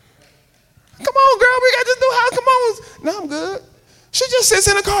 Come on, girl, we got this new house, come on. No, I'm good. She just sits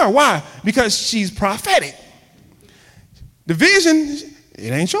in the car. Why? Because she's prophetic. The vision,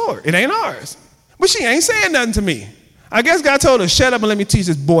 it ain't yours, it ain't ours. But she ain't saying nothing to me. I guess God told her, shut up and let me teach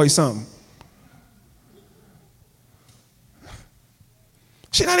this boy something.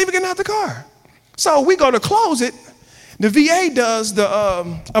 She's not even getting out the car. So we go to close it. The VA does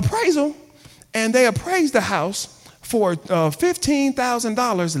the appraisal, and they appraise the house for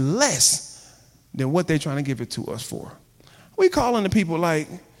 $15,000 less than what they're trying to give it to us for. We calling the people like,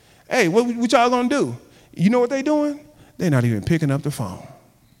 hey, what y'all gonna do? You know what they doing? They're not even picking up the phone.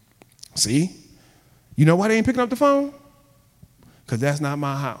 See? You know why they ain't picking up the phone? Because that's not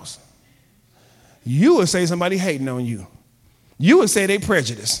my house. You would say somebody hating on you. You would say they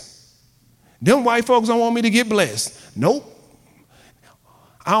prejudiced. Them white folks don't want me to get blessed. Nope.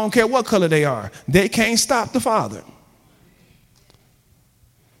 I don't care what color they are. They can't stop the Father.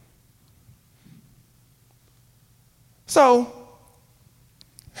 So,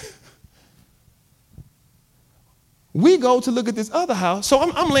 We go to look at this other house. So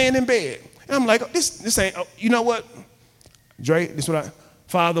I'm laying in bed. And I'm like, this ain't, you know what? Dre,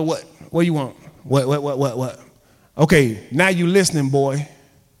 Father, what? What do you want? What? Okay, now you listening, boy.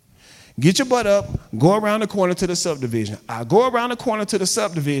 Get your butt up, go around the corner to the subdivision. I go around the corner to the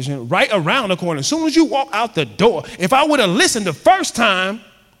subdivision, right around the corner. As soon as you walk out the door, if I would have listened the first time,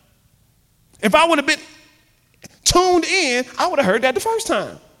 if I would have been tuned in, I would have heard that the first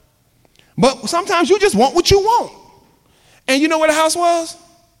time. But sometimes you just want what you want. And you know where the house was?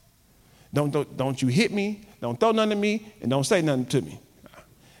 Don't you hit me, don't throw nothing at me, and don't say nothing to me.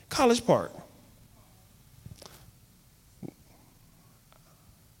 College Park.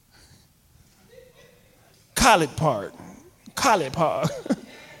 College Park.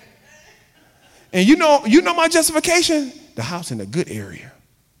 And you know my justification? The house in a good area.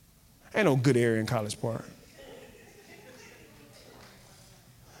 Ain't no good area in College Park.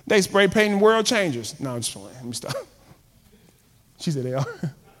 They spray painting World Changers. No, I'm just playing. Let me stop. She said they are.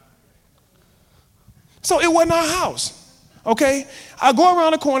 So it wasn't our house, okay? I go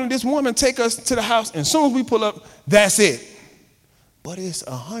around the corner, this woman take us to the house, and as soon as we pull up, that's it. But it's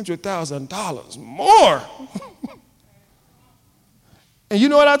 $100,000 more. And you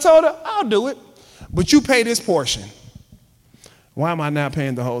know what I told her? I'll do it. But you pay this portion. Why am I not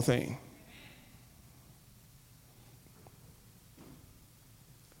paying the whole thing?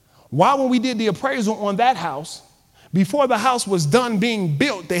 Why, when we did the appraisal on that house, before the house was done being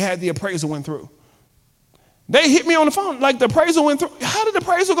built, they had the appraisal went through? They hit me on the phone like the appraisal went through. How did the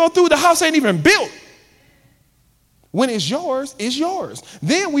appraisal go through? The house ain't even built. When it's yours, it's yours.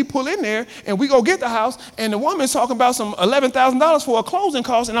 Then we pull in there and we go get the house, and the woman's talking about some $11,000 for a closing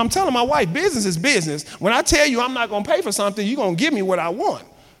cost, and I'm telling my wife, business is business. When I tell you I'm not going to pay for something, you're going to give me what I want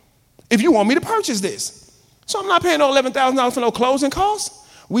if you want me to purchase this. So I'm not paying no $11,000 for no closing costs.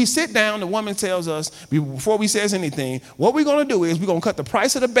 We sit down, the woman tells us, before we says anything, what we're going to do is we're going to cut the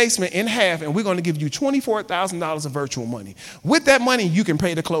price of the basement in half, and we're going to give you $24,000 of virtual money. With that money, you can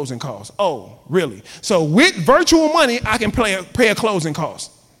pay the closing costs. Oh, really? So with virtual money, I can pay a closing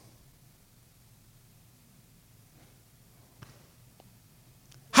cost.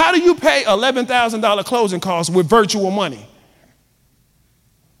 How do you pay $11,000 closing costs with virtual money?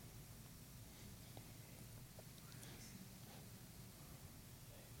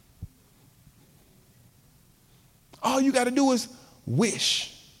 All you got to do is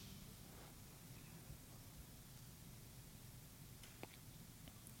wish.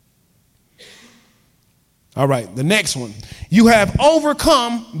 All right, the next one. You have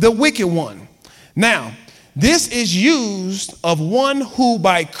overcome the wicked one. Now, this is used of one who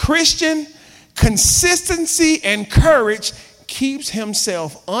by Christian consistency and courage keeps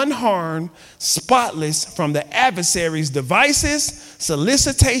himself unharmed, spotless from the adversary's devices,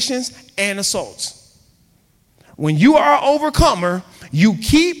 solicitations, and assaults. When you are an overcomer, you're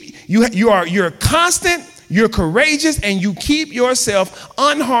constant, you're courageous, and you keep yourself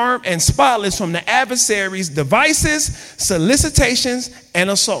unharmed and spotless from the adversary's devices, solicitations, and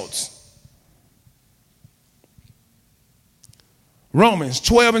assaults. Romans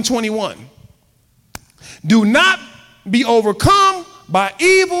 12:21. Do not be overcome by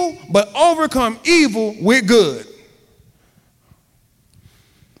evil, but overcome evil with good.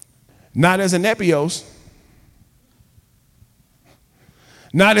 Not as an Nepios,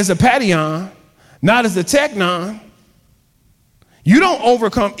 not as a Padion, not as a Technon. You don't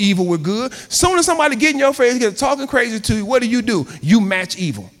overcome evil with good. Soon as somebody get in your face, get talking crazy to you, what do? You match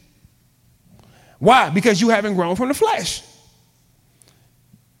evil. Why? Because you haven't grown from the flesh.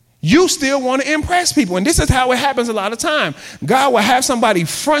 You still want to impress people. And this is how it happens a lot of time. God will have somebody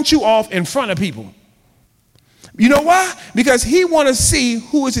front you off in front of people. You know why? Because he want to see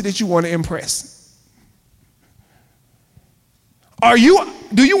who is it that you want to impress.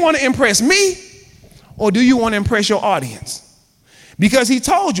 Do you want to impress me, or do you want to impress your audience? Because he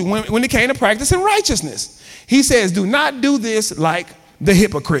told you when it came to practicing righteousness, he says, do not do this like the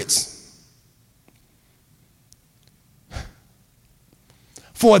hypocrites.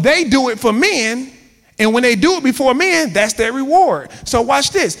 For they do it for men, and when they do it before men, that's their reward. So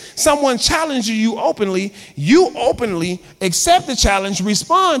watch this. Someone challenges you openly accept the challenge,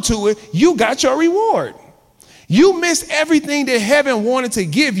 respond to it, you got your reward. You miss everything that heaven wanted to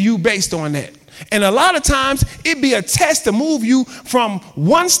give you based on that. And a lot of times it be a test to move you from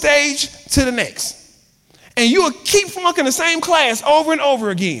one stage to the next. And you will keep flunking the same class over and over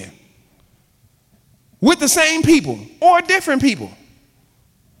again with the same people or different people.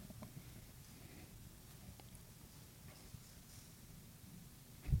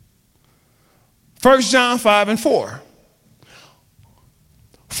 First John 5:4.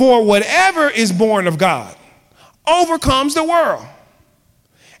 For whatever is born of God overcomes the world.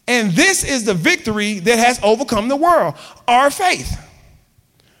 And this is the victory that has overcome the world, our faith.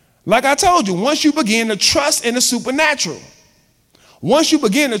 Like I told you, once you begin to trust in the supernatural, once you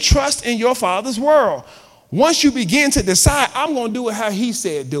begin to trust in your Father's world, once you begin to decide, I'm going to do it how he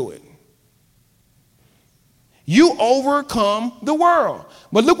said do it, you overcome the world.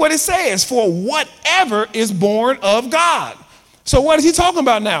 But look what it says, for whatever is born of God. So what is he talking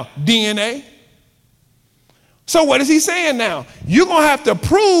about now? DNA. So what is he saying now? You're going to have to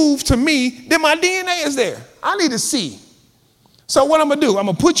prove to me that my DNA is there. I need to see. So what I'm going to do, I'm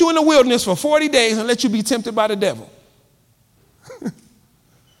going to put you in the wilderness for 40 days and let you be tempted by the devil.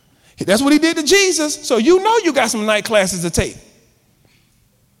 That's what he did to Jesus. So you know you got some night classes to take.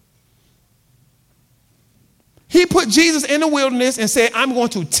 He put Jesus in the wilderness and said, I'm going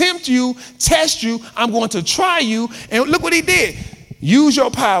to tempt you, test you, I'm going to try you. And look what he did. Use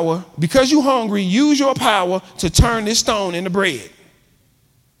your power, because you're hungry, use your power to turn this stone into bread.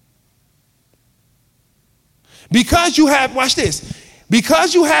 Because you have, watch this,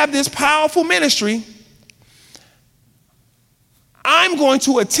 because you have this powerful ministry, I'm going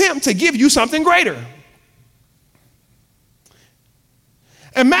to attempt to give you something greater.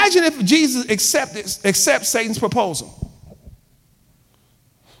 Imagine if Jesus accepts Satan's proposal.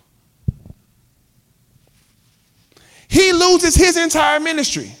 He loses his entire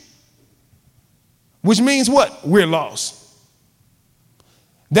ministry, which means what? We're lost.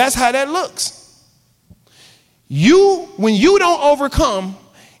 That's how that looks. When you don't overcome,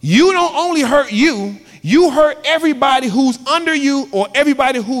 you don't only hurt you, you hurt everybody who's under you or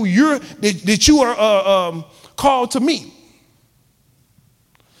everybody who that you are called to meet.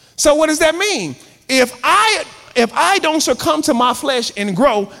 So what does that mean? If I don't succumb to my flesh and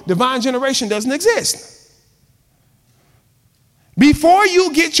grow, divine generation doesn't exist. Before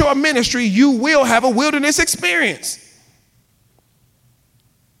you get your ministry, you will have a wilderness experience.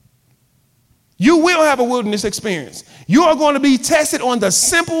 You will have a wilderness experience. You are going to be tested on the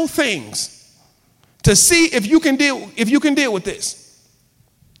simple things to see if you can deal with this.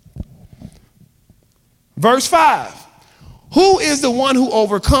 Verse 5. Who is the one who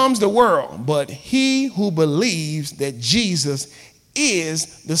overcomes the world but he who believes that Jesus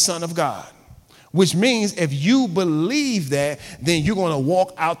is the Son of God? Which means if you believe that, then you're going to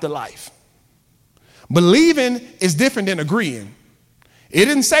walk out the life. Believing is different than agreeing. It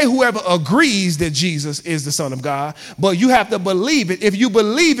didn't say whoever agrees that Jesus is the Son of God, but you have to believe it. If you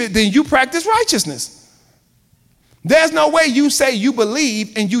believe it, then you practice righteousness. There's no way you say you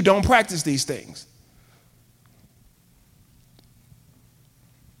believe and you don't practice these things.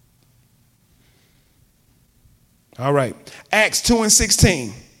 All right. Acts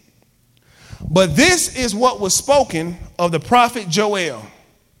 2:16. But this is what was spoken of the prophet Joel.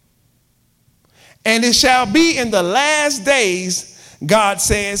 And it shall be in the last days, God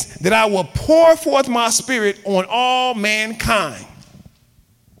says, that I will pour forth my spirit on all mankind.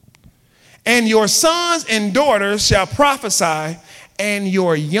 And your sons and daughters shall prophesy, and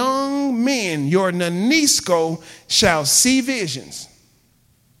your young men, your nanisko, shall see visions.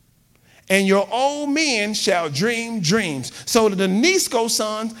 And your old men shall dream dreams. So the nanisko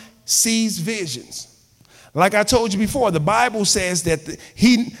son sees visions. Like I told you before, the Bible says that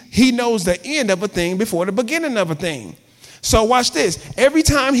he knows the end of a thing before the beginning of a thing. So watch this. Every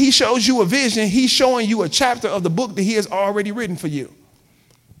time he shows you a vision, he's showing you a chapter of the book that he has already written for you.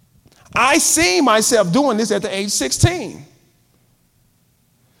 I see myself doing this at the age 16.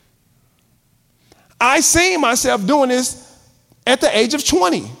 I see myself doing this at the age of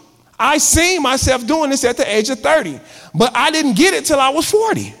 20. I see myself doing this at the age of 30. But I didn't get it till I was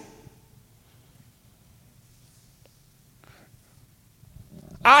 40.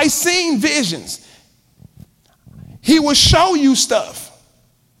 I seen visions. He will show you stuff.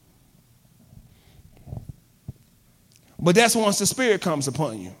 But that's once the Spirit comes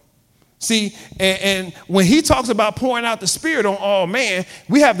upon you. See, and when he talks about pouring out the Spirit on all man,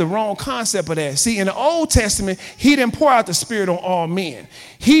 we have the wrong concept of that. See, in the Old Testament, he didn't pour out the Spirit on all men.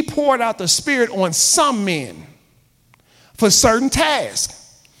 He poured out the Spirit on some men for certain tasks.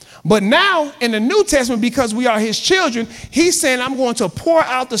 But now in the New Testament, because we are his children, he's saying, I'm going to pour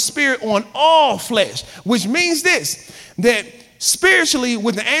out the Spirit on all flesh, which means this, that spiritually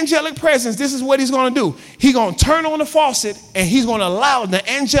with the angelic presence, this is what he's going to do. He's going to turn on the faucet and he's going to allow the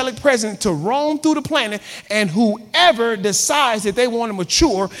angelic presence to roam through the planet, and whoever decides that they want to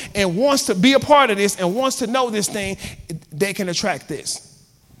mature and wants to be a part of this and wants to know this thing, they can attract this.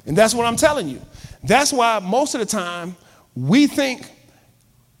 And that's what I'm telling you. That's why most of the time we think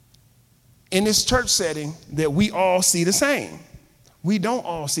in this church setting that we all see the same. We don't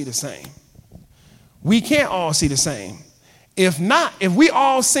all see the same. We can't all see the same. If not, if we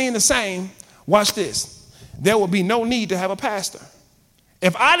all seeing the same, watch this. There will be no need to have a pastor.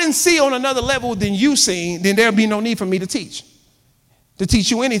 If I didn't see on another level than you seen, then there'll be no need for me to teach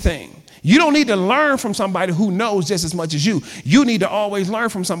you anything. You don't need to learn from somebody who knows just as much as you. You need to always learn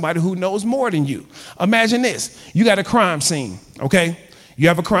from somebody who knows more than you. Imagine this. You got a crime scene, okay? You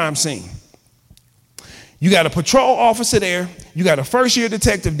have a crime scene. You got a patrol officer there. You got a first-year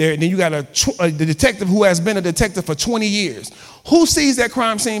detective there. And then you got a detective who has been a detective for 20 years. Who sees that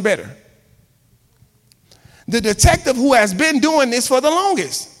crime scene better? The detective who has been doing this for the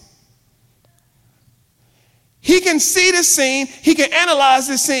longest. He can see the scene, he can analyze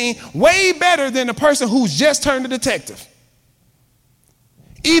the scene way better than the person who's just turned a detective.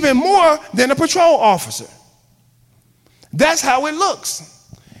 Even more than a patrol officer. That's how it looks.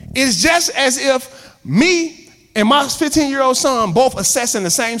 It's just as if me and my 15-year-old son both assessing the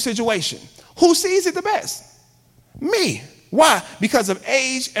same situation. Who sees it the best? Me. Why? Because of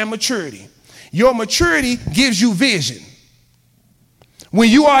age and maturity. Your maturity gives you vision. When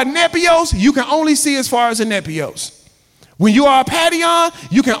you are a Nepios, you can only see as far as a Nepios. When you are a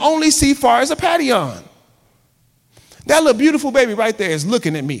Patteon, you can only see far as a Patteon. That little beautiful baby right there is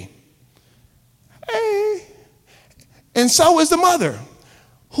looking at me. Hey. And so is the mother.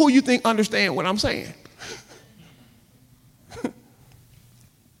 Who you think understand what I'm saying?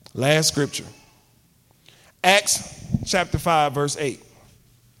 Last scripture. Acts chapter 5, verse 8.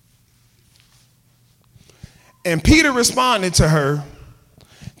 And Peter responded to her,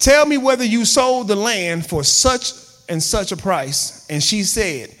 "Tell me whether you sold the land for such and such a price." And she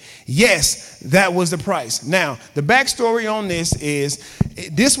said, "Yes, that was the price." Now, the backstory on this is,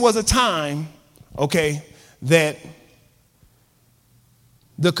 this was a time, okay, that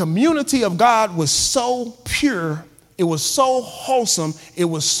the community of God was so pure, it was so wholesome, it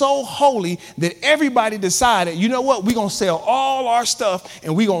was so holy that everybody decided, you know what, we're going to sell all our stuff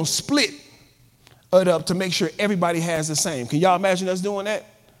and we're going to split it up to make sure everybody has the same. Can y'all imagine us doing that?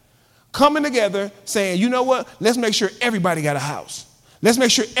 Coming together saying, you know what, let's make sure everybody got a house. Let's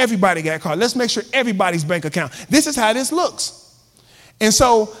make sure everybody got a car. Let's make sure everybody's bank account. This is how this looks. And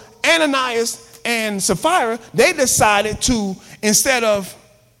so Ananias and Sapphira, they decided to, instead of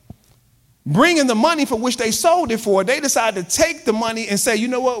bringing the money for which they sold it for, they decided to take the money and say, you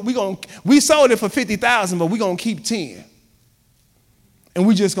know what, we sold it for 50,000, but we're going to keep 10. And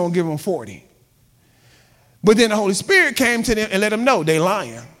we just going to give them 40. But then the Holy Spirit came to them and let them know they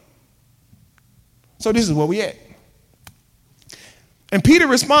lying. So this is where we at. And Peter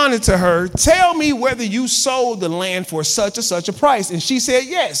responded to her, "Tell me whether you sold the land for such and such a price." And she said,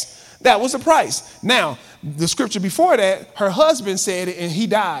 "Yes, that was the price." Now, the scripture before that, her husband said it and he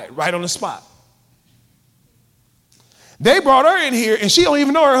died right on the spot. They brought her in here and she don't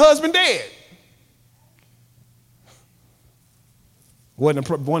even know her husband dead. Wasn't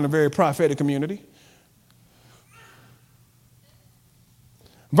a very prophetic community.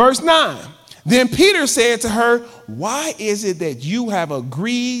 Verse 9. Then Peter said to her, "Why is it that you have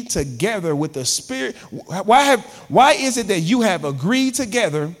agreed together with the Spirit? Why is it that you have agreed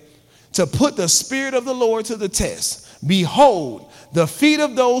together to put the Spirit of the Lord to the test? Behold, the feet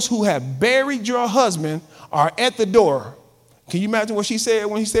of those who have buried your husband are at the door." Can you imagine what she said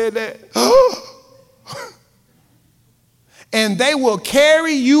when he said that? "And they will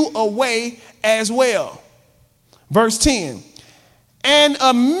carry you away as well." Verse 10. And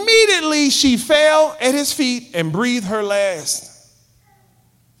immediately she fell at his feet and breathed her last.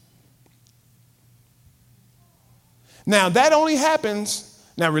 Now that only happens.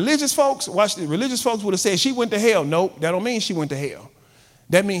 Now religious folks, watch this. Religious folks would have said she went to hell. Nope, that don't mean she went to hell.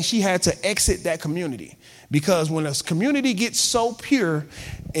 That means she had to exit that community. Because when a community gets so pure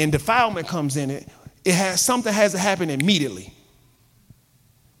and defilement comes in it, something has to happen immediately.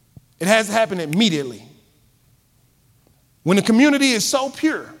 It has to happen immediately. When the community is so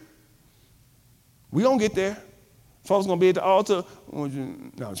pure, we gonna get there. Folks gonna be at the altar. No,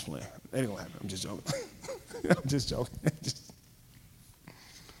 I'm just playing. That ain't gonna happen. I'm just joking. I'm just joking.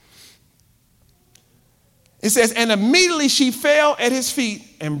 It says, and immediately she fell at his feet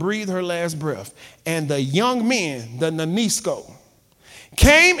and breathed her last breath. And the young men, the Nanisco,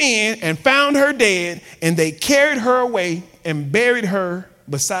 came in and found her dead, and they carried her away and buried her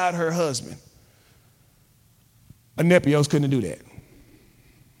beside her husband. A Nepios couldn't do that.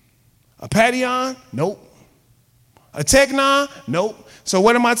 A Patteon? Nope. A Teknon? Nope. So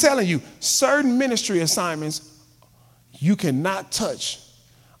what am I telling you? Certain ministry assignments you cannot touch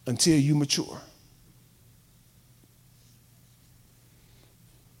until you mature.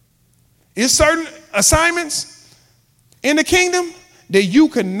 It's certain assignments in the kingdom that you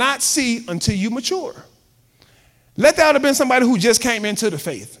cannot see until you mature. Let that have been somebody who just came into the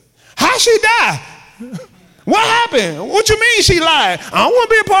faith. How she die? What happened? What you mean she lied? I don't want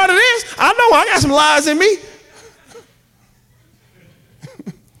to be a part of this. I know I got some lies in me.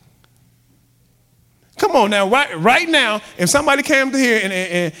 Come on now, right now, if somebody came to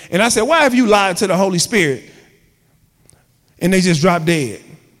here and I said, why have you lied to the Holy Spirit? And they just drop dead.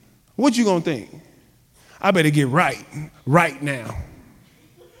 What you gonna think? I better get right now.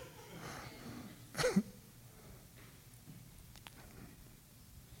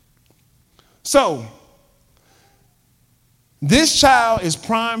 So, this child is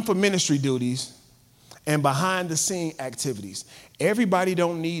primed for ministry duties and behind the scene activities. Everybody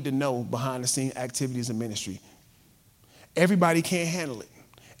don't need to know behind the scene activities of ministry. Everybody can't handle it.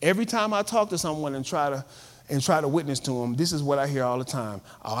 Every time I talk to someone and try to witness to them, this is what I hear all the time.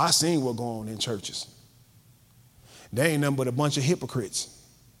 Oh, I seen what going on in churches. They ain't nothing but a bunch of hypocrites.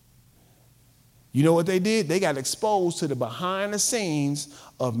 You know what they did? They got exposed to the behind the scenes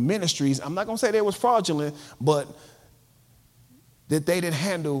of ministries. I'm not going to say they was fraudulent, but that they didn't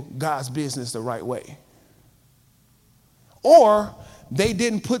handle God's business the right way. Or they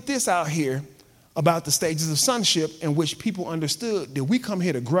didn't put this out here about the stages of sonship in which people understood that we come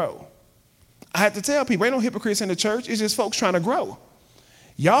here to grow. I had to tell people, ain't no hypocrites in the church. It's just folks trying to grow.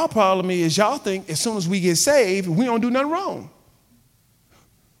 Y'all problem is y'all think as soon as we get saved, we don't do nothing wrong.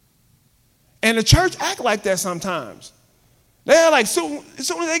 And the church act like that sometimes. They're like, as soon as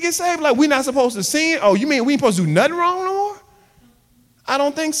they get saved, like, we're not supposed to sin? Oh, you mean we ain't supposed to do nothing wrong no more? I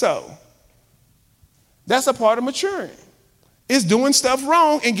don't think so. That's a part of maturing. It's doing stuff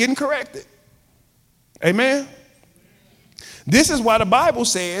wrong and getting corrected. Amen? This is why the Bible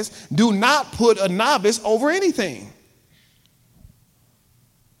says, do not put a novice over anything.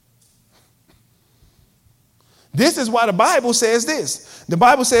 This is why the Bible says this. The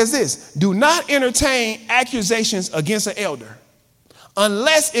Bible says this, do not entertain accusations against an elder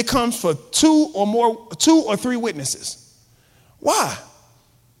unless it comes for two or three witnesses. Why?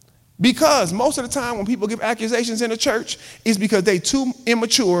 Because most of the time when people give accusations in the church, it's because they're too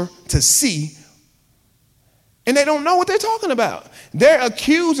immature to see, and they don't know what they're talking about. They're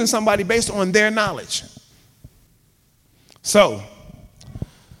accusing somebody based on their knowledge. So,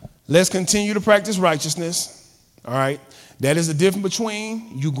 let's continue to practice righteousness, all right? That is the difference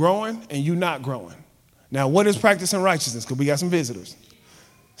between you growing and you not growing. Now, what is practicing righteousness? Because we got some visitors.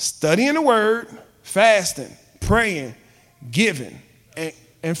 Studying the word, fasting, praying, giving,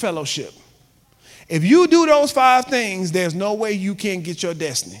 and fellowship. If you do those 5 things, there's no way you can get your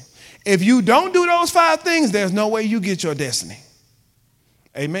destiny. If you don't do those 5 things, there's no way you get your destiny.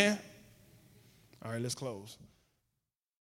 Amen? All right, let's close.